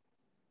works.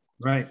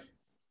 Right.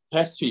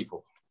 Test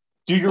people.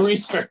 Do your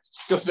research.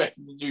 Goes back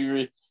to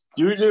do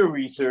your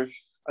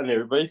research on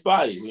everybody's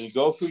body. When you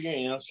go for your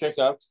annual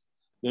checkup,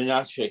 they're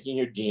not checking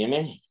your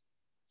DNA.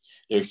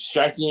 They're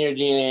extracting your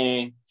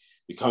DNA.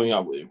 They're coming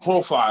up with your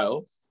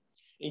profile.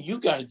 And you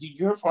got to do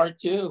your part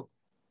too.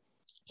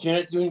 You're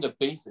not doing the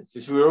basics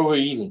because we're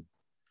overeating.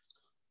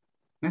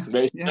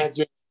 Right? You're not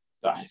doing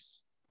exercise.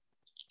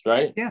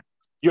 Right? Yeah.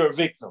 You're a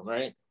victim,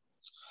 right?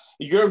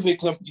 You're a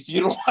victim because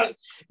you don't want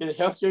the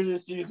healthcare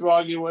industry is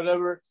wrong and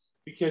whatever,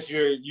 because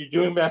you're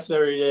doing meth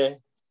every day.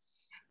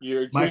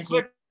 You're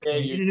drinking. You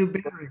need a new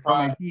battery for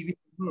my TV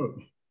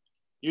remote.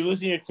 You're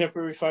losing your temper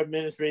every 5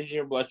 minutes, raising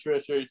your blood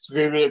pressure,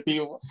 screaming at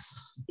people.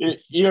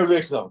 You're a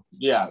victim.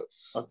 Yeah,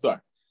 I'm sorry.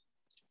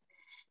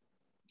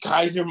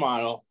 Kaiser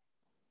model,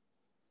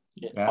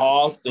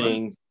 all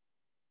things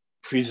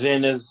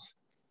preventive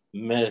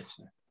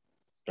medicine,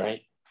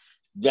 right?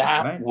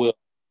 That will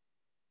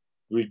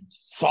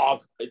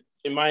solve,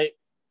 in my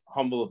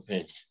humble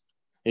opinion.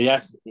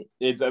 Yes,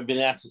 I've been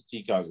asked to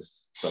speak on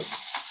this. So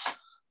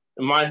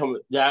in my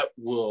humble, that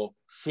will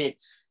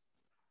fix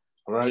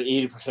around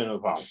 80% of the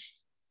problem.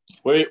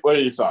 What are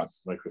your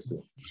thoughts, Mike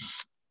Christine?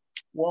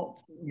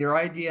 Well, your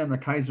idea on the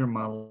Kaiser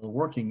model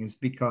working is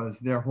because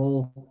their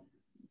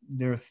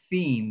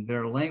theme,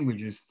 their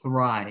language is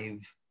thrive.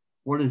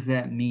 What does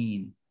that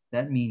mean?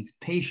 That means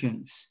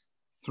patients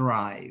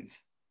thrive.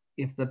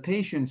 If the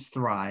patients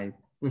thrive,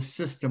 the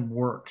system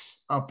works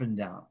up and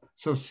down.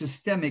 So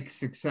systemic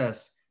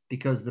success,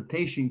 because the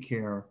patient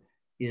care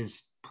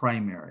is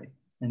primary.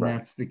 And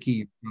that's the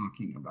key you're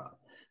talking about.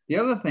 The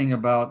other thing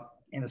about,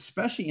 and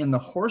especially in the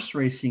horse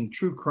racing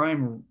true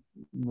crime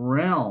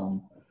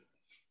realm,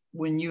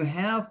 when you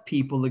have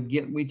people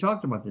that we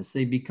talked about this,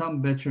 they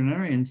become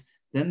veterinarians,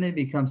 then they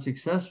become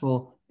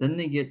successful, then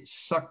they get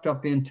sucked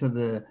up into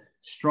the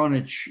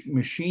Stronach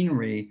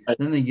machinery,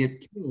 then they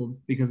get killed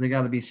because they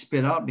got to be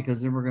spit out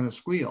because they were going to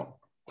squeal.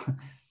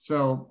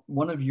 So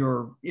one of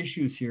your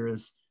issues here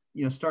is,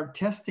 start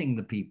testing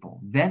the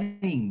people,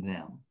 vetting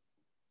them.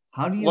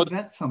 How do you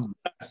vet somebody?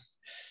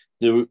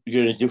 You're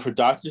going to do for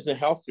doctors in the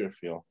healthcare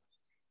field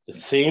the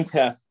same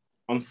test,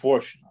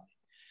 unfortunately.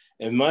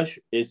 And much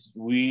is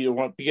we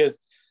want, because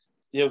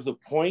there was a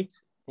point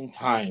in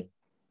time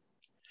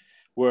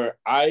where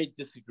I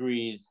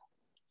disagreed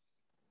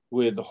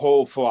with the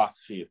whole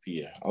philosophy of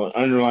PETA,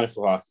 underlying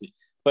philosophy.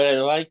 But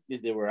I liked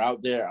that they were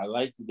out there. I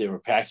liked that they were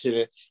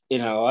passionate.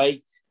 And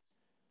I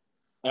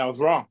was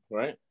wrong,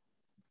 right?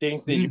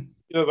 Things that you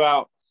feel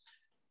about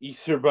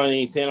Easter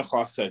Bunny, Santa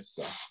Claus type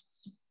stuff.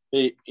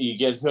 You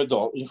get as an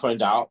adult, you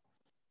find out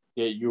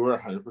that you were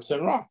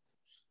 100% wrong.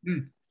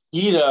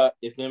 PETA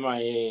is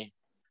MIA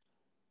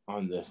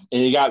on this.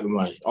 And they got the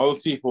money. All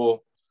those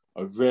people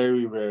are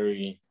very,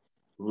 very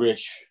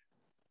rich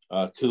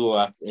to the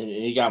left. And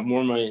he got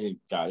more money than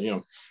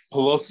got,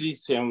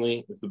 Pelosi's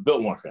family is the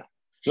Biltmore family.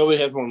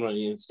 Nobody has more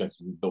money in this country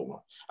than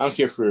Biltmore. I don't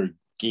care for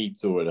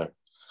Gates or whatever.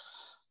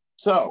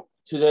 So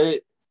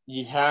today,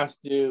 you have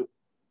to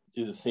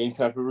do the same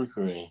type of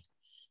recruiting.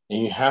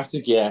 And you have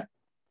to get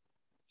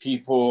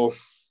people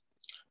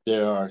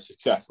that are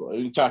successful.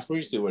 Josh, what do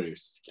you say? What are your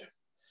success?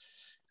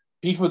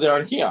 People that are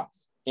in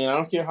chaos. And I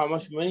don't care how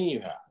much money you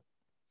have.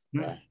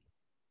 Right?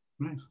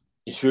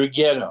 If you're a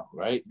ghetto,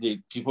 right?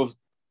 The people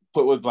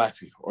put with black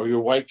people, or you're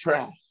white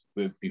trash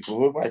with people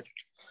with white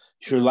trash.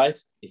 If your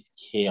life is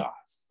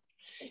chaos.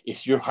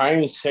 If you're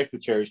hiring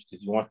secretaries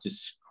because you want to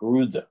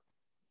screw them,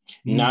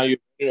 now you're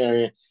in an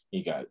area,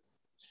 you got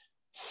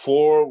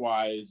 4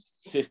 wives,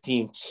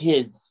 15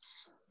 kids,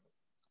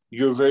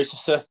 you're very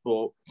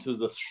susceptible to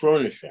the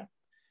Stronach family.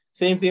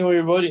 Same thing when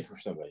you're voting for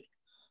somebody.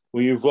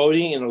 When you're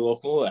voting in a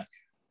local election,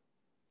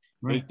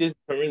 make the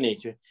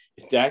determination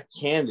if that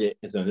candidate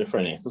is under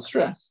financial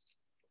stress.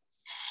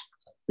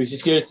 He's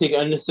just going to take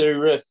unnecessary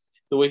risks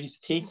the way he's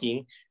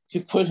taking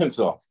to put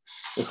himself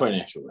in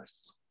financial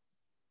risk.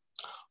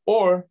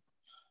 Or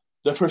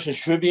the person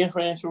should be in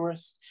financial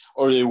risk,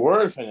 or they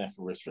were in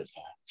financial risk right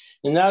now.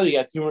 And now they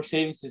got 2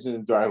 Mercedes in the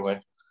driveway.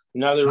 And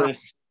now they're running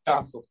for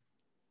council.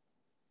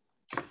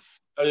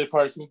 Are they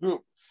part of some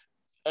group?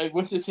 I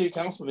went to the city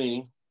council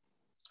meeting,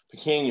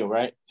 Pequeño,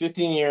 right?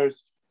 15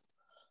 years.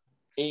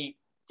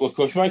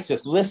 Coach Mike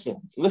says,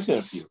 listen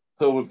a few.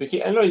 So with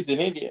Pequeño, I know he's an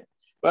idiot,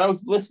 but I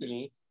was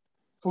listening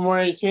for more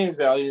entertainment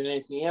value than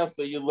anything else,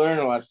 but you learn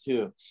a lot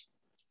too.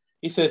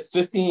 He says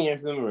 15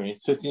 years in the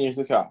Marines, 15 years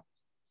of cop.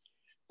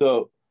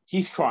 So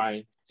he's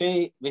crying,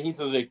 saying that he's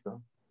a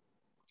victim.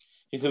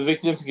 He's a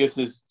victim because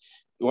his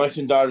wife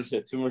and daughters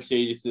had 2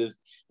 Mercedeses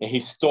and he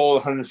stole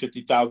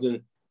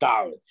 $150,000.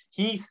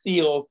 He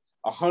steals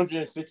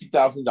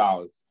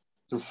 $150,000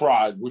 through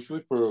fraud, which we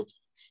prove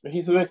that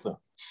he's a victim.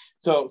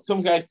 So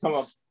some guys come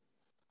up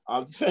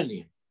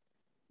defending him.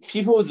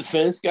 People who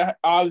defend this guy,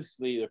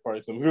 obviously they're part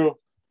of some group.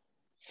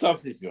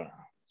 Something's going on.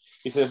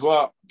 He says,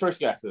 well,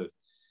 first guy says,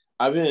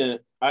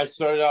 I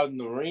started out in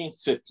the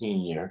Marines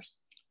 15 years,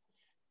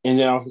 and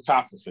then I was a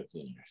cop for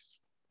 15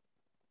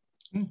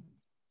 years.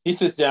 He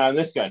sits down, and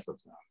this guy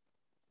comes down.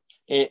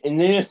 And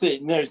they're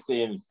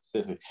saying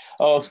specifically,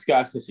 oh,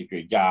 Scott's such a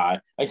great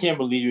guy. I can't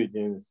believe you're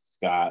doing this,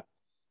 Scott.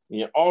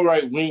 All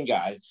right-wing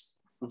guys,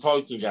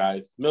 Republican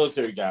guys,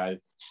 military guys,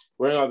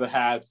 wearing all the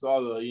hats,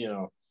 all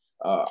the,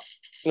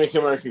 make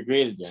America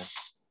great again.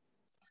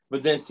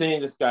 But then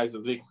saying this guy's a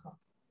victim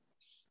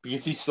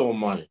because he stole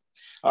money.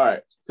 All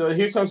right, so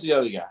here comes the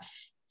other guy.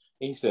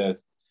 He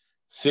says,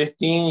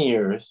 15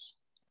 years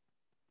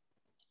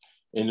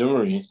in the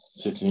Marines,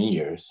 15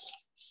 years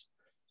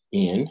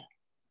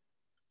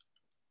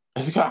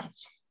as a cop.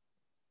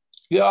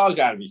 They all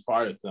got to be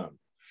part of something.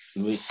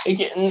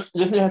 It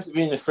doesn't have to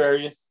be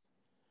nefarious.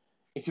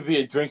 It could be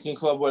a drinking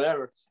club,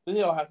 whatever. But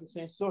they all have the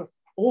same story.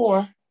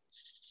 Or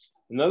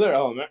another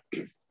element.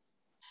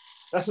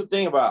 That's the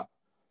thing about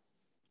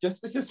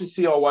just because we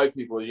see all white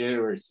people on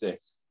January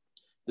 6th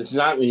does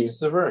not mean it's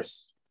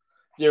diverse.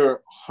 There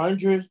are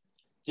 100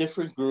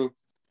 different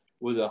groups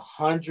with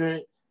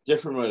 100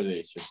 different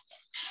motivations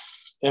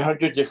and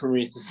 100 different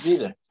reasons to be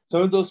there.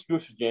 Some of those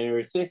groups for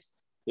January 6th,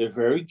 they're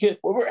very good.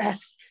 What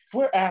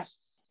we're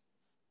asked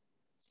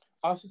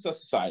officers of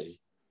society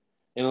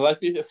and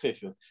elected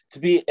officials to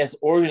be as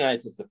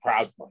organized as the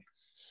Proud Boys,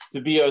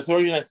 to be as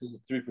organized as the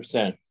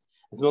 3%,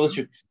 as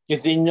military,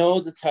 because they know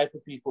the type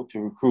of people to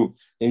recruit.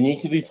 They need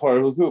to be part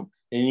of a group.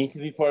 They need to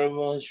be part of a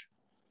military.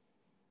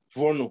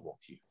 Vulnerable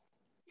people.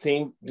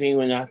 Same thing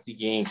with Nazi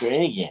gangs or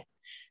any gang.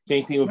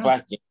 Same thing with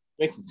black gangs.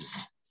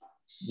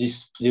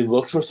 They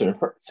look for certain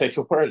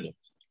sexual paradigms.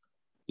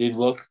 They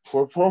look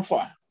for a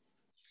profile.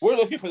 We're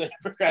looking for the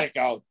Hippocratic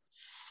Oath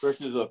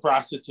versus a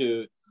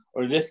prostitute,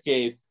 or in this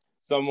case,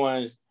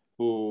 someone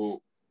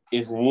who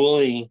is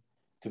willing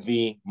to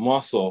be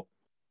muscle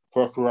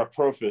for a corrupt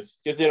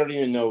purpose, because they don't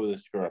even know whether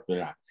it's corrupt or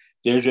not.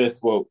 They're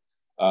just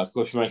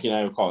Coach Mike and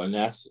I would call it an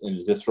S in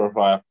the DISC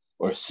profile,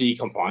 or C,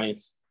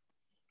 compliance.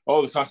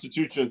 Oh, the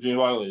Constitution is being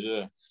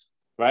violated,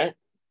 right?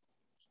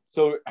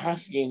 So we're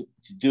asking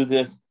to do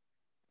this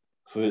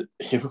for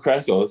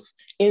Hippocratic oath,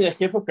 and the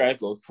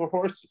Hippocratic oath for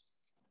horses.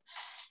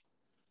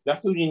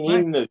 That's what you need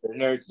in the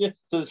veterinary. So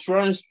the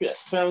Stronach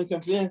family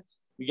comes in.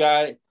 The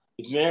guy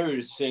is married,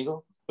 is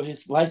single, but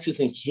his life is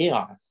in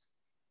chaos.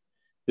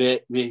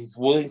 That he's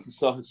willing to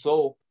sell his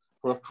soul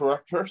for a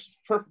corrupt purpose.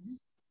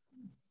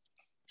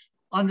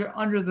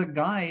 Under the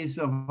guise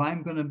of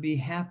I'm going to be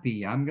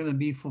happy, I'm going to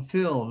be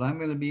fulfilled, I'm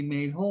going to be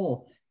made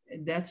whole.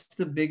 That's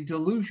the big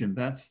delusion.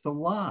 That's the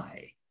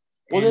lie.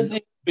 Well, there's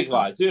a big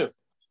lie too.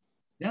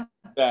 Yeah.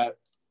 That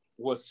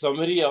what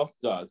somebody else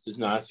does does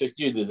not affect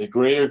you. There's a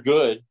greater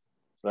good,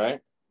 right?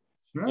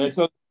 Right. And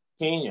so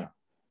Kenya,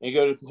 and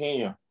go to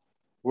Kenya.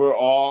 We're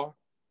all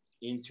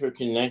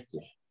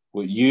interconnected.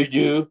 What you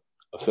do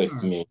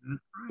affects me.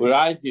 What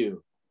I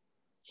do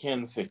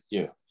can affect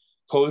you.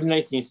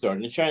 COVID-19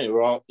 started in China.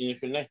 We're all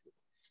interconnected.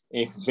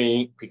 And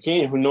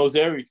Kenya, who knows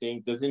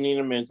everything, doesn't need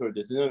a mentor,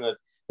 doesn't know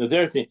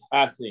everything,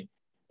 asked me,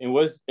 and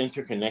what's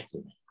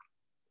interconnected me?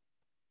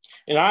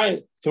 And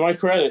I, to my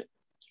credit,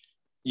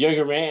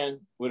 younger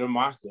man would have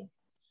mocked him.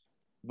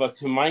 But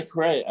to my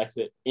credit, I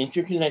said,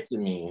 interconnected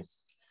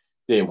means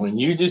that when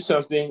you do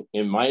something,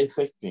 it might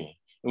affect me.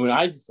 And when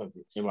I do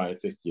something, it might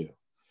affect you.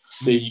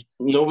 That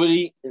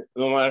nobody,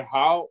 no matter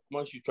how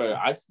much you try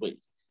to isolate,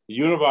 the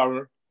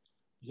Unabomber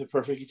is a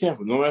perfect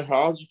example. No matter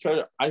how you try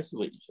to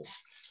isolate each other,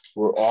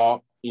 we're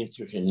all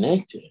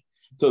interconnected.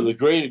 So the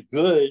greater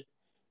good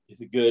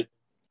is a good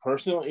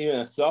personal, even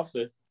a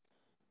selfish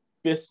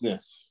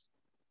business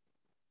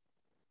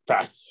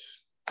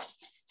practice.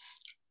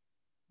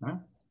 Huh?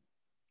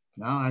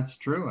 No, that's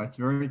true. That's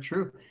very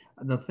true.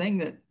 The thing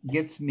that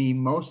gets me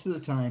most of the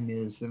time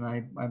is, and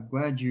I'm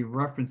glad you're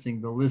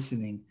referencing the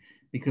listening,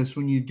 because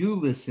when you do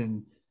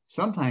listen,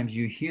 sometimes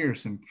you hear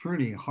some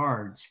pretty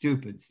hard,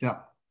 stupid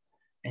stuff,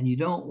 and you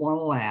don't want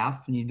to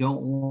laugh and you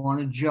don't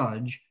want to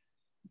judge.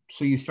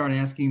 So you start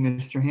asking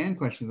Mr. Hand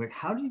questions like,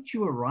 how did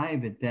you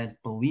arrive at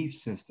that belief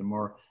system?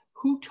 Or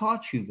who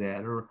taught you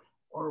that? Or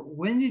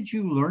when did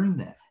you learn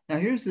that? Now,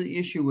 here's the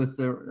issue with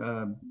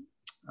the,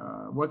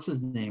 what's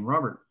his name?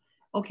 Robert.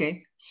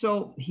 Okay,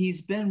 so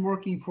he's been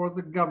working for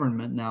the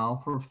government now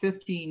for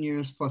 15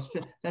 years plus,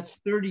 that's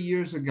 30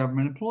 years of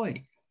government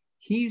employee.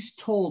 He's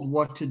told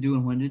what to do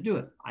and when to do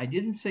it. I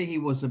didn't say he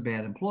was a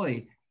bad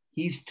employee.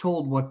 He's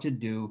told what to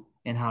do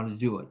and how to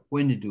do it,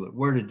 when to do it,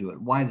 where to do it,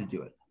 why to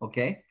do it,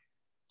 okay?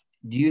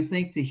 Do you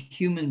think the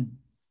human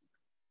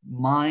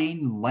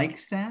mind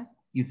likes that?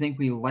 You think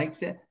we like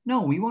that?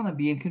 No, we want to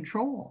be in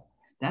control.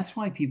 That's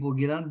why people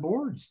get on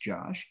boards,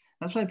 Josh.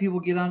 That's why people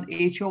get on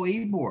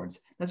HOA boards.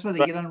 That's why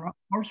they get on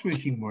horse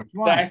racing boards.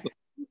 Why? Exactly.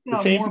 The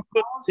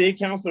same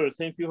counselor, the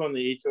same people on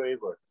the HOA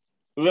board.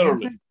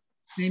 Literally.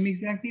 Same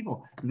exact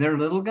people. They're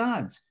little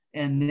gods.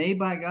 And they,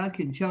 by God,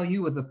 can tell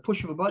you with a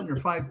push of a button or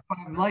five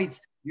lights,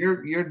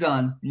 you're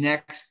done.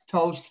 Next,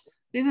 toast.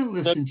 They didn't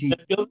listen to you.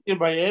 In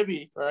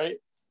Miami, right?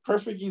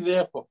 Perfect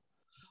example.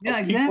 Yeah,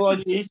 exactly. People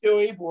on the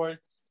HOA board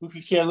who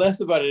could care less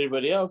about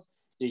anybody else.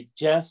 They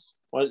just,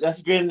 well,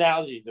 that's a great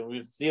analogy that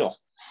we steal.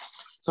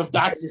 Some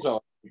doctors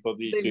are people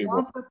these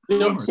people. They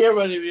don't care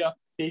about anybody else.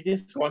 They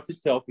just want to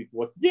tell people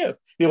what to do.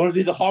 They want to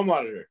be the hall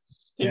monitor.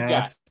 Same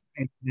guy.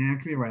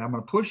 Exactly right. I'm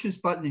going to push this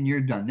button and you're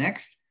done.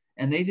 Next.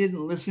 And they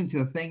didn't listen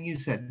to a thing you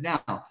said.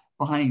 Now,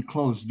 behind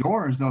closed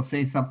doors, they'll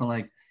say something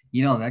like,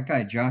 you know, that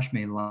guy Josh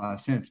made a lot of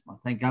sense. Well,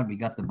 thank God we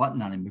got the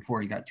button on him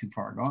before he got too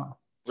far gone.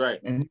 Right.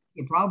 And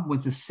the problem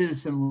with the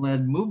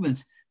citizen-led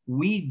movements,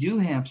 we do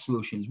have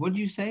solutions. What did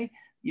you say?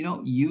 You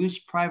know, use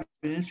private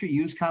industry,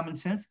 use common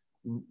sense.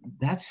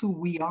 That's who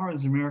we are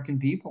as American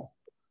people.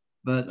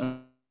 But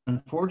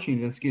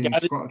unfortunately, that's getting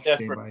squashed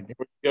day by day.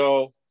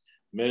 Go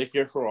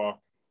Medicare for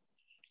all,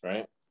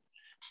 right?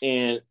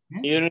 And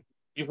even if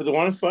you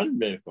want to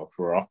fund Medicare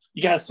for all,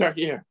 you got to start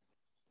here,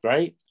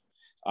 right?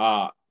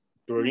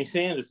 Bernie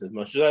Sanders, as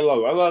much as I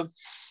love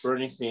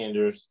Bernie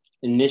Sanders'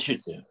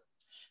 initiative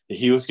that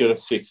he was going to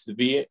fix the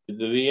VA.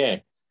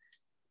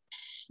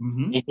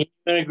 Mm-hmm. And he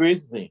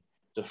agrees with me.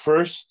 The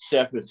first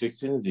step in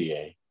fixing the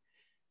VA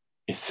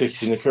is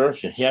fixing the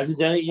corruption. He hasn't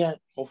done it yet.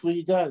 Hopefully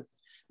he does.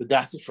 But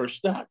that's the first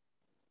step.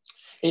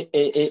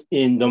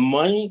 In the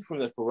money from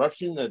the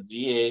corruption of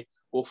the VA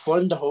will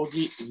fund the whole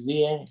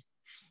VA.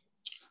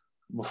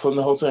 We'll fund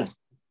the whole thing.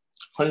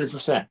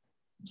 100%.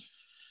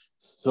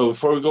 So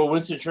before we go,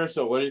 Winston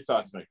Churchill, what are your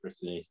thoughts, Mike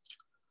Christine?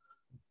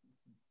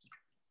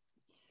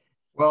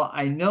 Well,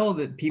 I know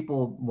that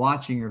people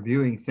watching or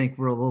viewing think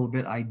we're a little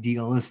bit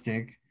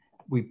idealistic.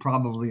 We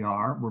probably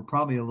are. We're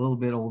probably a little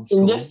bit old school.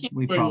 In this case,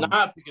 we're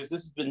not, because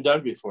this has been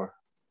done before.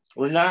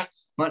 We're not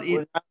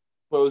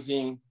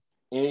proposing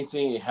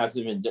anything that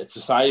hasn't been done.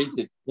 Societies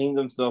that clean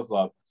themselves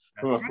up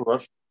from a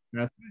corruption.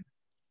 That's right.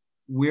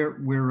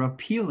 We're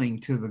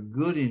appealing to the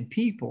good in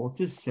people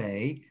to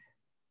say,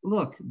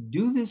 look,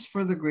 do this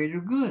for the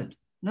greater good.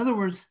 In other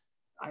words,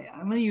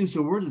 I'm going to use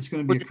a word that's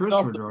going to be a curse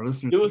word to our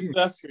listeners. Do what's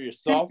best for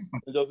yourself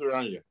and those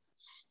around you.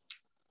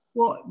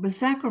 Well, but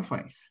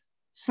sacrifice.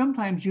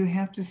 Sometimes you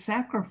have to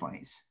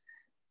sacrifice.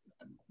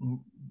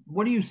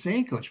 What are you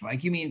saying, Coach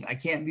Mike? You mean I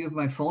can't be with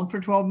my phone for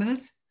 12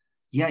 minutes?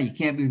 Yeah, you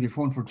can't be with your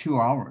phone for 2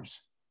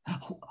 hours.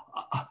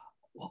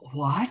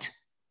 What?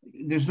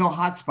 There's no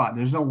hotspot.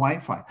 There's no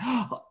Wi-Fi.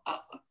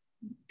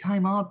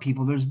 Time out,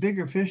 people. There's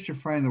bigger fish to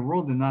fry in the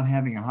world than not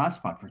having a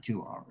hotspot for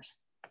 2 hours.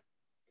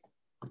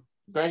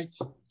 Right.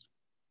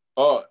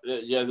 Oh,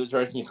 yeah, that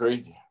drives me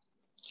crazy.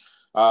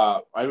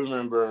 I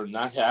remember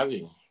not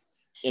having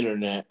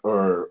internet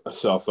or a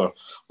cell phone.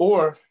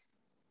 Or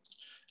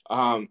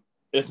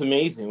it's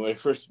amazing. When I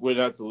first went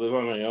out to live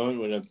on my own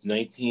when I was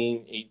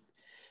 19,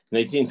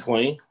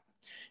 20,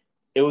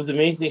 it was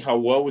amazing how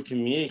well we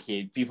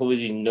communicate. People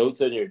leaving notes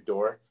on your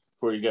door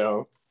before you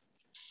go.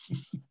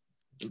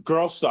 The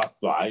girl stops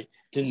by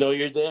to know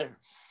you're there.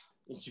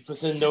 And she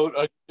puts a note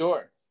on your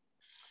door.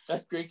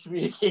 That's great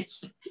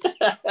communication.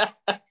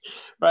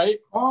 Right?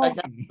 Oh, I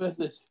got a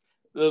message.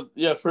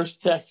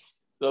 First text.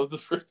 That was the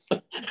first.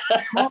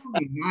 call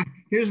me.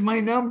 Here's my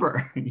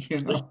number.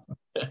 You know.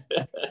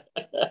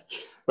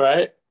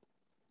 Right?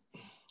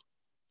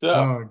 So,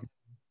 Oh,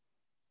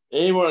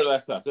 any more of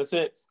that stuff? That's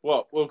it.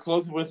 Well, we'll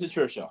close with the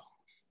Churchill,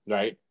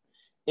 right?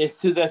 It's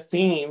to the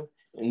theme,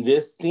 and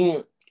this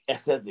theme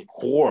is at the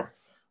core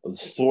of the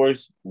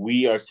stories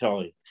we are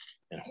telling,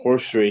 and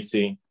horse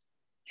racing,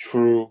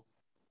 true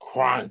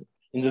crime,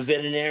 and the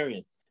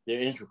veterinarians.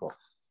 They're integral.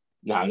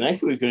 Now,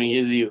 next week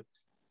we're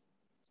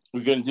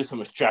going to do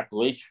some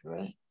extrapolation,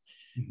 right?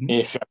 mm-hmm. And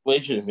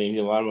extrapolation is maybe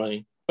a lot of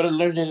money, but I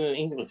learned it in an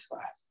English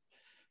class,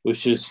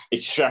 which is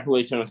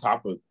extrapolation on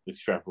top of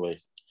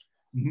extrapolation.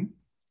 Mm-hmm.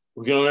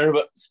 We're going to learn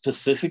about a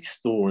specific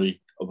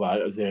story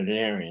about a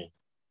veterinarian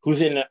who's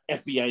in an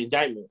FBI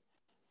indictment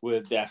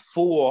with that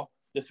fool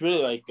that's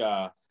really like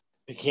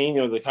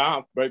Pequeno the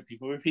cop, right?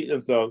 People repeat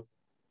themselves.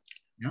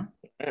 Yeah.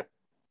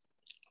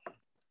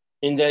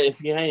 In that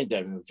FBI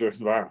indictment with George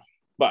Navarro.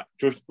 But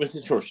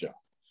Winston Churchill,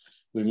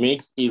 we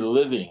make a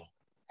living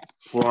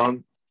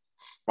from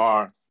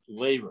our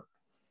labor,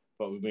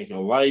 but we make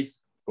a life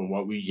from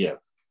what we give.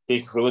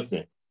 Thank you for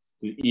listening.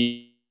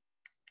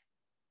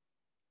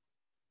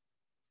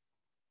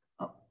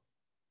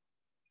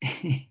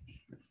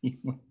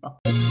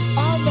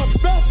 I'm the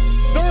best.